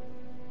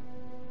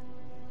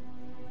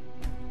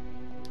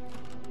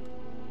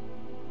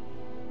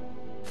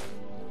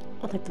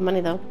take the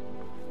money, though.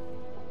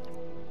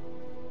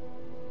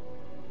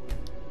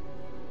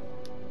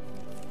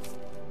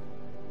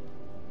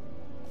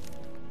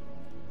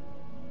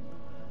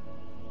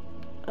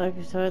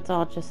 Okay, so it's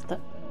all just the...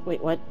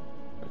 Wait, what?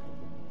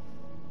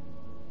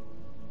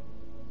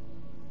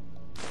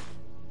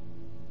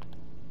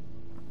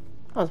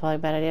 That was probably a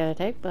bad idea to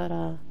take, but,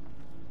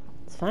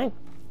 it's fine.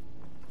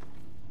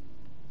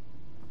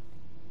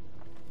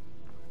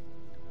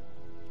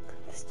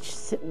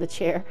 Just sit in the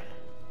chair.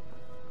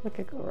 What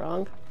could go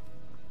wrong?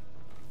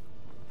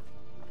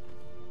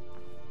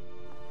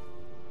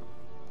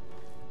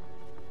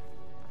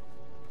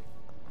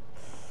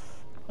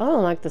 I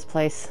don't like this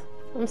place.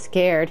 I'm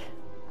scared.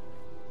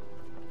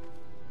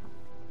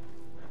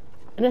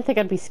 I didn't think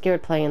I'd be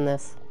scared playing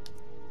this.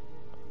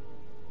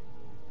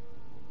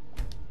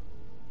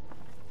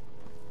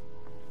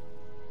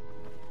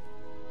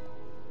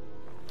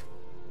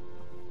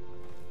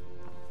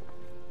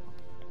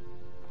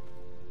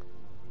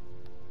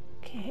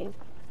 Okay.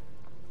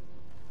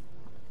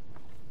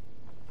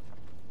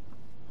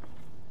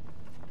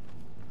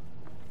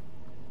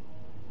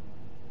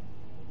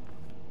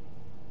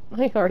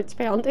 My heart's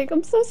pounding.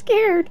 I'm so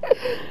scared.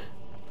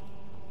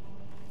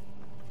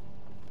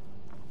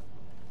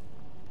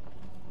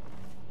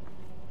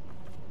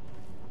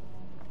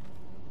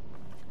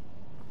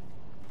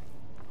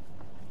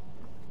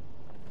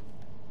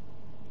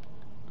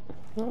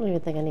 I don't even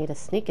think I need to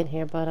sneak in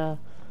here, but I'm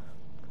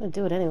gonna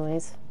do it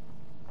anyways.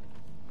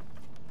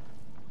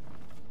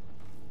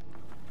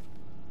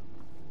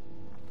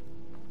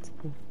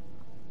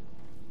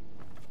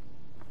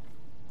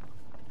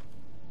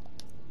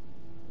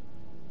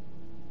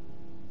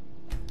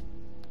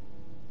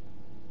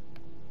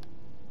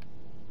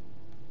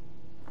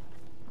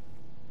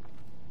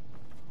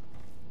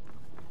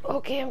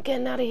 Okay, I'm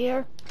getting out of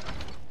here.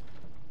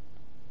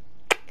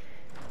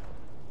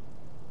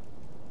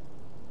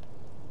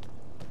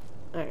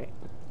 Alright.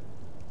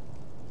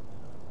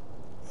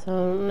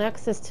 So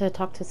next is to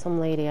talk to some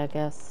lady, I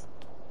guess.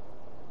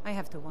 I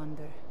have to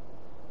wonder,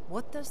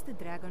 what does the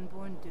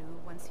Dragonborn do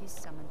once he's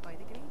summoned by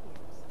the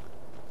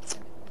Greybeards?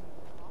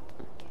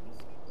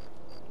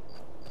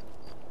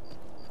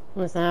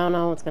 Listen, I don't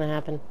know what's gonna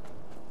happen.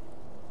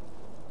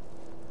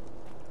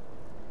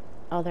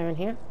 Oh, they're in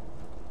here?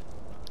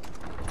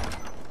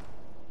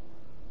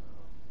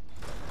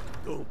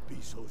 Don't be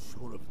so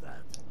sure of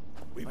that.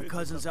 My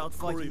cousin's out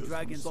fighting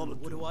dragons, and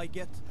what do I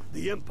get?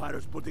 The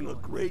Empire's putting a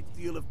great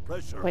deal of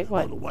pressure Wait,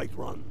 what? on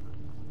Whiterun.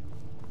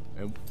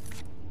 And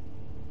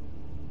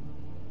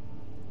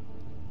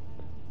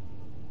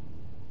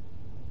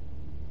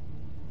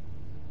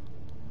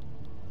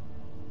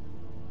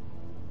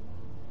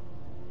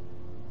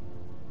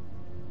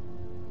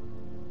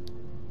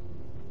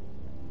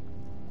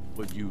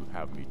will you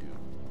have me do?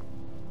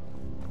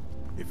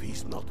 If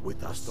he's not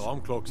with us,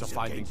 Stormcloaks are he's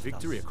finding against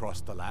victory us.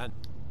 across the land.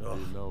 Ugh.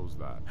 He knows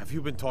that. Have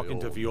you been talking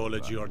to all know Viola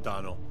that.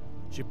 Giordano?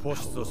 She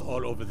posts those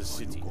all over the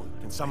city,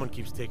 and someone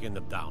keeps taking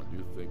them down.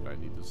 You think I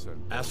need to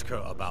send... Ask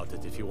her about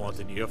it if you want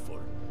an earful.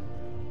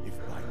 If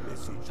my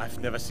message I've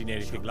never seen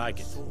anything like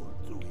it.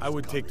 I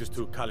would take this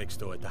to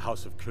Calixto at the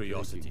House of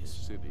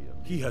Curiosities.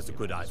 He has a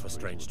good eye for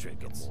strange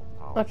trinkets.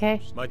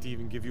 Okay. Might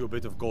even give you a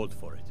bit of gold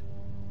for it.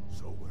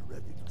 So we're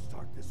ready to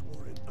start this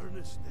war in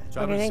earnest then.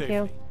 Travel thank safely.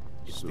 you.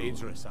 It's Soon.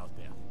 dangerous out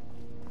there.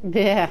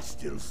 Yeah. I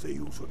still say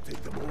you should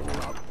take them all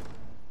out.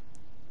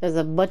 There's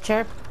a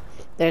butcher.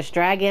 There's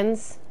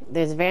dragons.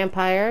 There's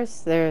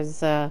vampires.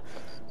 There's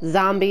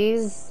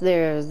zombies.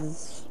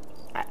 There's,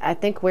 I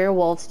think,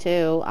 werewolves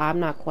too. I'm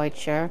not quite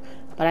sure,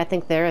 but I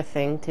think they're a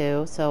thing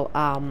too. So,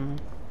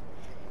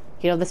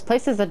 you know, this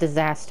place is a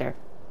disaster.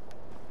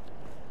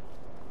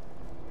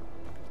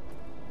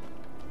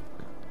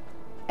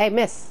 Hey,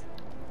 miss.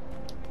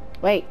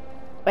 Wait.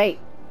 Wait.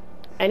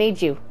 I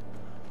need you.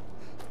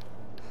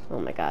 Oh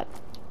my god.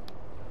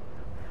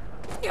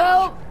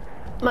 Oh!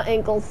 My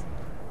ankles.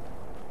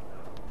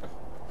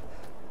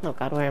 Oh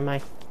god, where am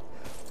I?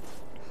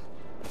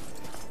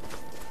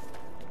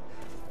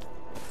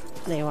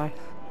 There you are.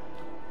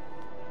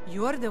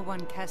 You're the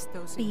one cast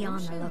those Be on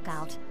the illusions.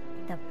 lookout.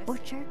 The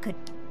butcher could...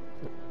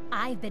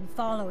 I've been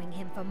following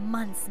him for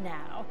months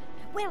now.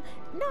 Well,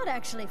 not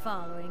actually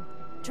following.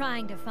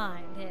 Trying to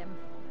find him.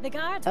 The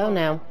guards Oh won't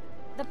no. help.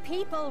 The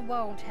people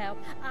won't help.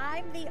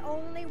 I'm the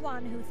only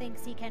one who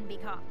thinks he can be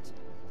caught.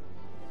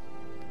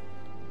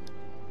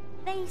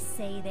 They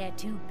say they're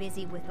too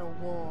busy with a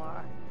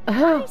war.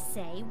 I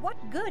say, what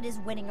good is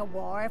winning a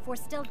war if we're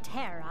still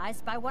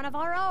terrorized by one of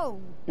our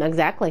own?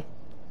 Exactly.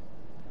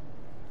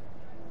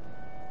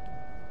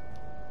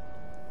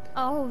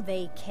 Oh,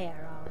 they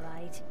care, all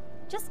right.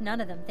 Just none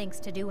of them thinks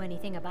to do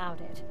anything about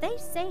it. They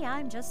say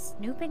I'm just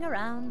snooping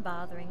around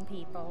bothering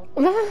people.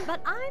 But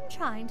I'm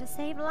trying to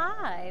save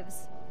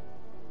lives.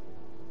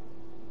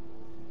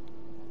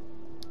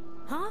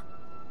 Huh?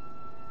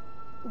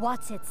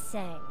 What's it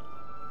say?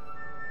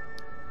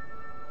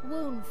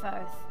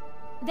 Woundfirth.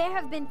 There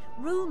have been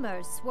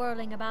rumors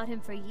swirling about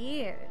him for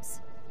years,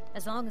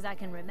 as long as I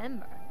can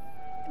remember.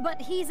 But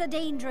he's a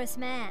dangerous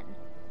man.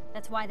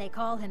 That's why they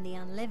call him the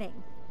Unliving.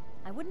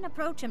 I wouldn't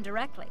approach him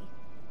directly.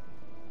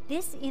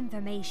 This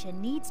information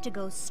needs to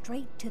go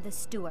straight to the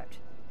steward.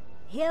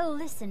 He'll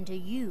listen to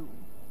you.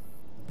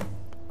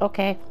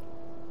 Okay.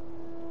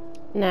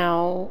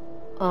 Now,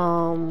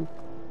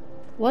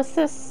 what's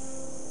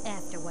this?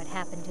 After what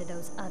happened to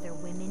those other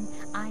women,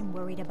 I'm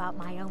worried about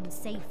my own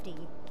safety.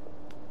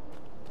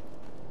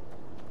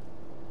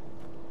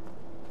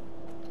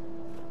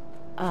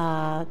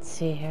 Let's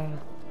see here.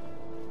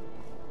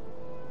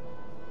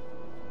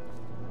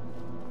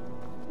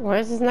 Where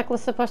is this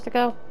necklace supposed to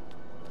go?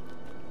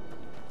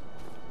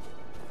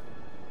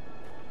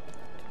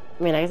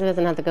 I mean, I guess it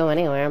doesn't have to go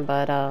anywhere,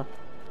 but,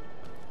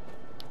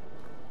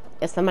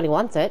 if somebody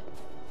wants it.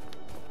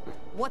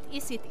 What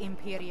is it,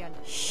 Imperial?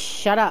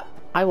 Shut up.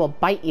 I will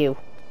bite you.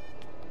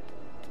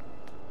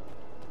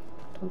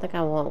 Don't think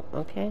I won't,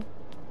 okay?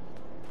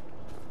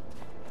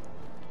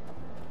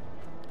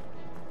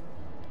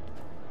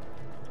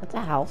 It's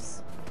a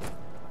house.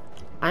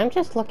 I'm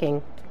just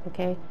looking,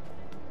 okay?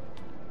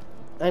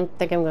 I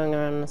think I'm going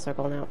around in a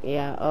circle now.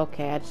 Yeah,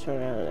 okay, I just went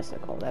around in a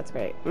circle. That's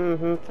great.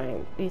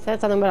 Fine. He said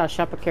something about a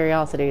shop of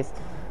curiosities.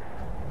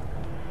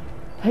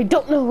 I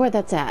don't know where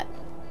that's at.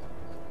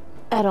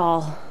 At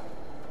all.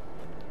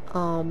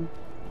 What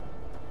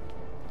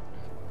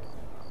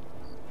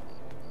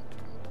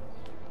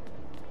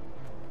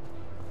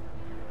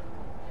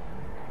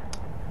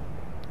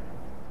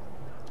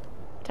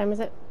time is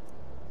it?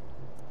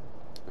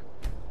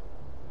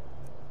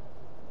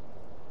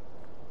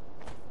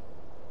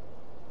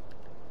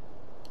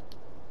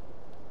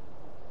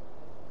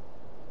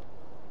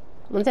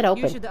 When's it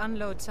open? You should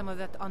unload some of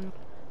that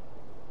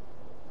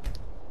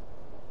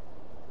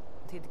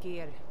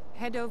gear.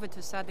 Head over to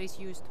Sadri's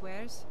used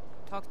wares.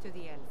 Talk to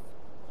the elf.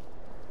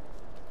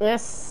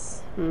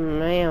 Yes,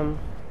 ma'am.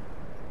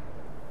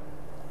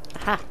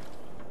 Aha.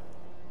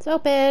 It's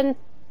open.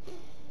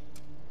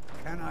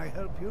 Can I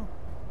help you?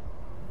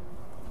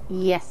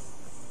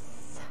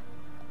 Yes.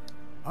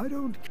 I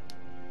don't...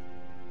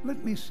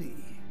 Let me see.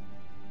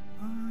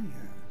 Ah,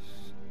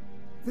 yes.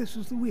 This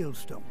is the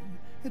wheelstone.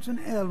 It's an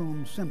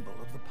heirloom symbol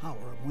of the power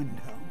of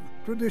Windhelm.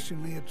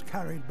 Traditionally, it's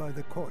carried by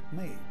the court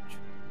mage.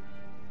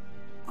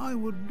 I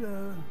would,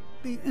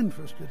 be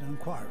interested in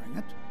acquiring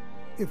it,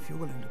 if you're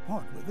willing to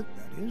part with it,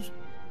 that is.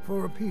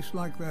 For a piece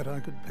like that, I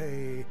could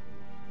pay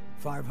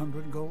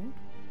 500 gold.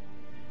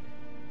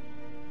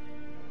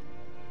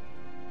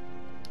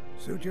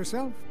 Suit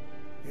yourself.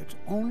 It's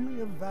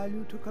only of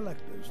value to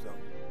collectors, though.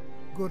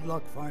 Good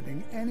luck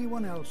finding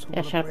anyone else who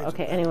Yeah, will shut up. appraise it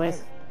Okay, that anyways.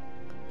 high.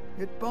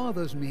 It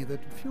bothers me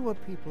that fewer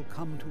people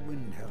come to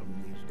Windhelm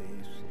these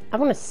days. I'm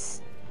gonna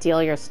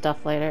steal your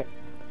stuff later.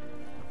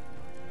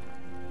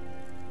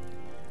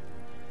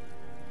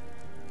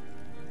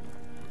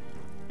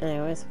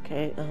 Anyways,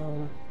 okay,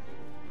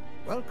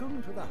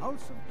 Welcome to the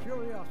House of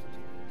Curiosities.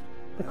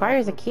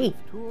 Requires a key.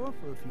 Tour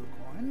for a few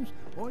coins,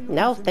 or you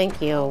No, can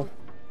thank you.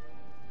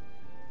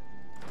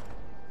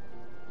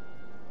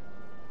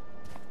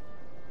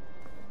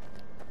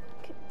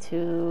 Get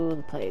to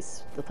the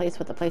place. The place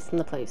with the place in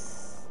the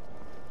place.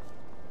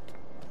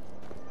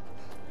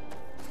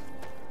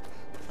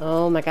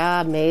 Oh my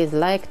god,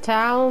 maze-like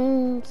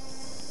towns.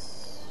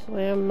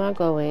 Where am I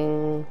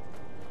going?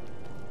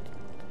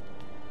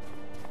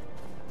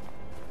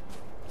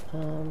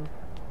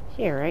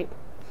 Here, right?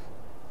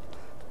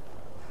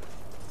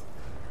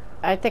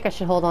 I think I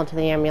should hold on to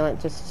the amulet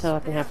just so I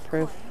can have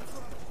proof.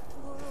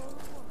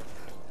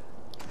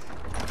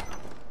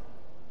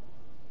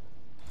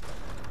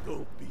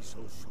 Don't be so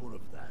sure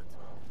of that.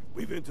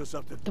 We've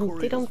intercepted Dum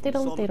couriers dum from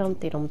dum Solitude.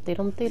 dum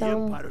dum The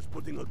dum. Empire's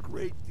putting a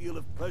great deal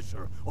of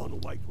pressure on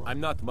Whiterun. I'm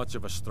not much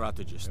of a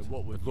strategist.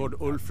 But Lord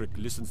Ulfric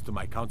listens to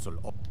my counsel.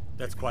 Oh,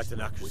 that's quite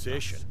an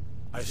accusation.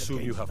 I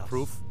assume you have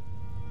proof?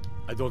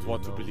 I don't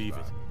want to believe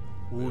it.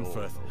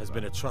 Unferth has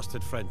been a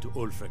trusted friend to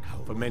Ulfric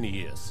for many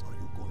years.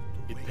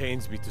 It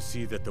pains me to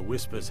see that the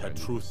Whispers had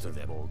truth to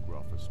them.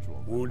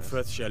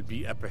 Unferth shall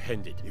be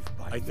apprehended.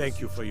 I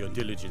thank you for your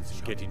diligence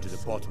in getting to the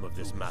bottom of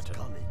this matter.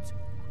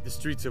 The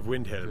streets of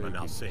Windhelm are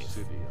now safe.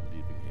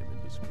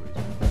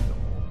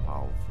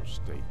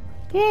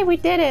 Yay, we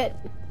did it!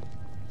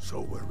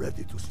 So we're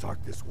ready to start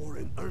this war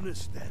in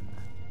earnest then.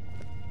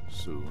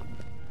 Soon.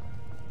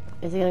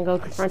 Is he gonna go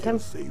confront him? I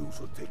still say you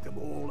should take them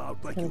all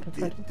out like you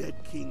did dead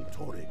King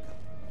Torrig.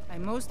 I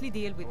mostly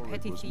deal with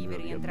petty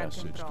thievery and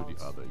drunken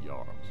brawls.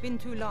 Been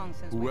too long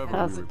since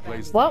Whoever we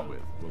replace Well, them with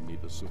will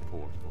need the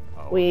support of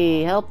our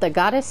we helped the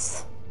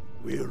goddess.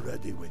 We're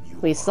ready when you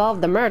We are.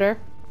 solved the murder.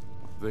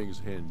 Things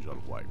hinge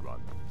on Whiterun.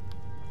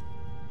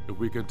 If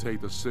we can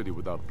take the city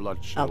without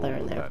bloodshed, Oh, they're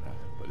in there. better.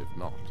 But if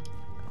not,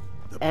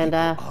 The And,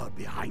 people are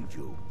behind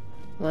you.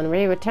 When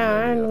we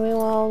return, we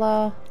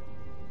will,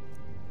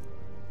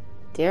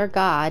 Dear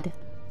God,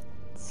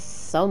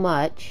 so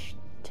much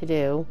to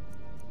do.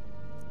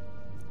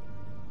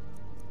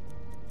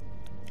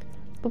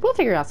 But we'll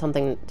figure out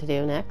something to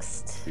do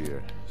next.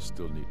 fear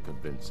still need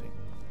convincing.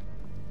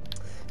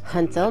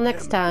 Until Let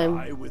next them time.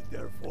 die with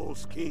their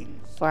false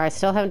kings. Where I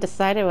still haven't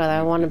decided whether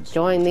I want to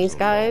join these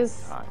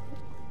guys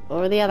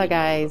or the other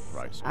guys.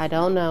 I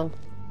don't know.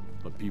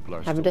 But people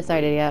are Haven't still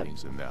decided weighing yet.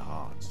 things in their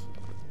hearts.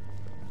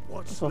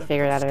 What's We'll left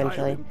figure it of out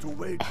eventually. Skyrim to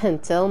wait?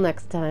 Until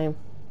next time.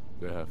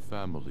 They have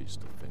families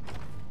to think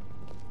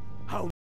of.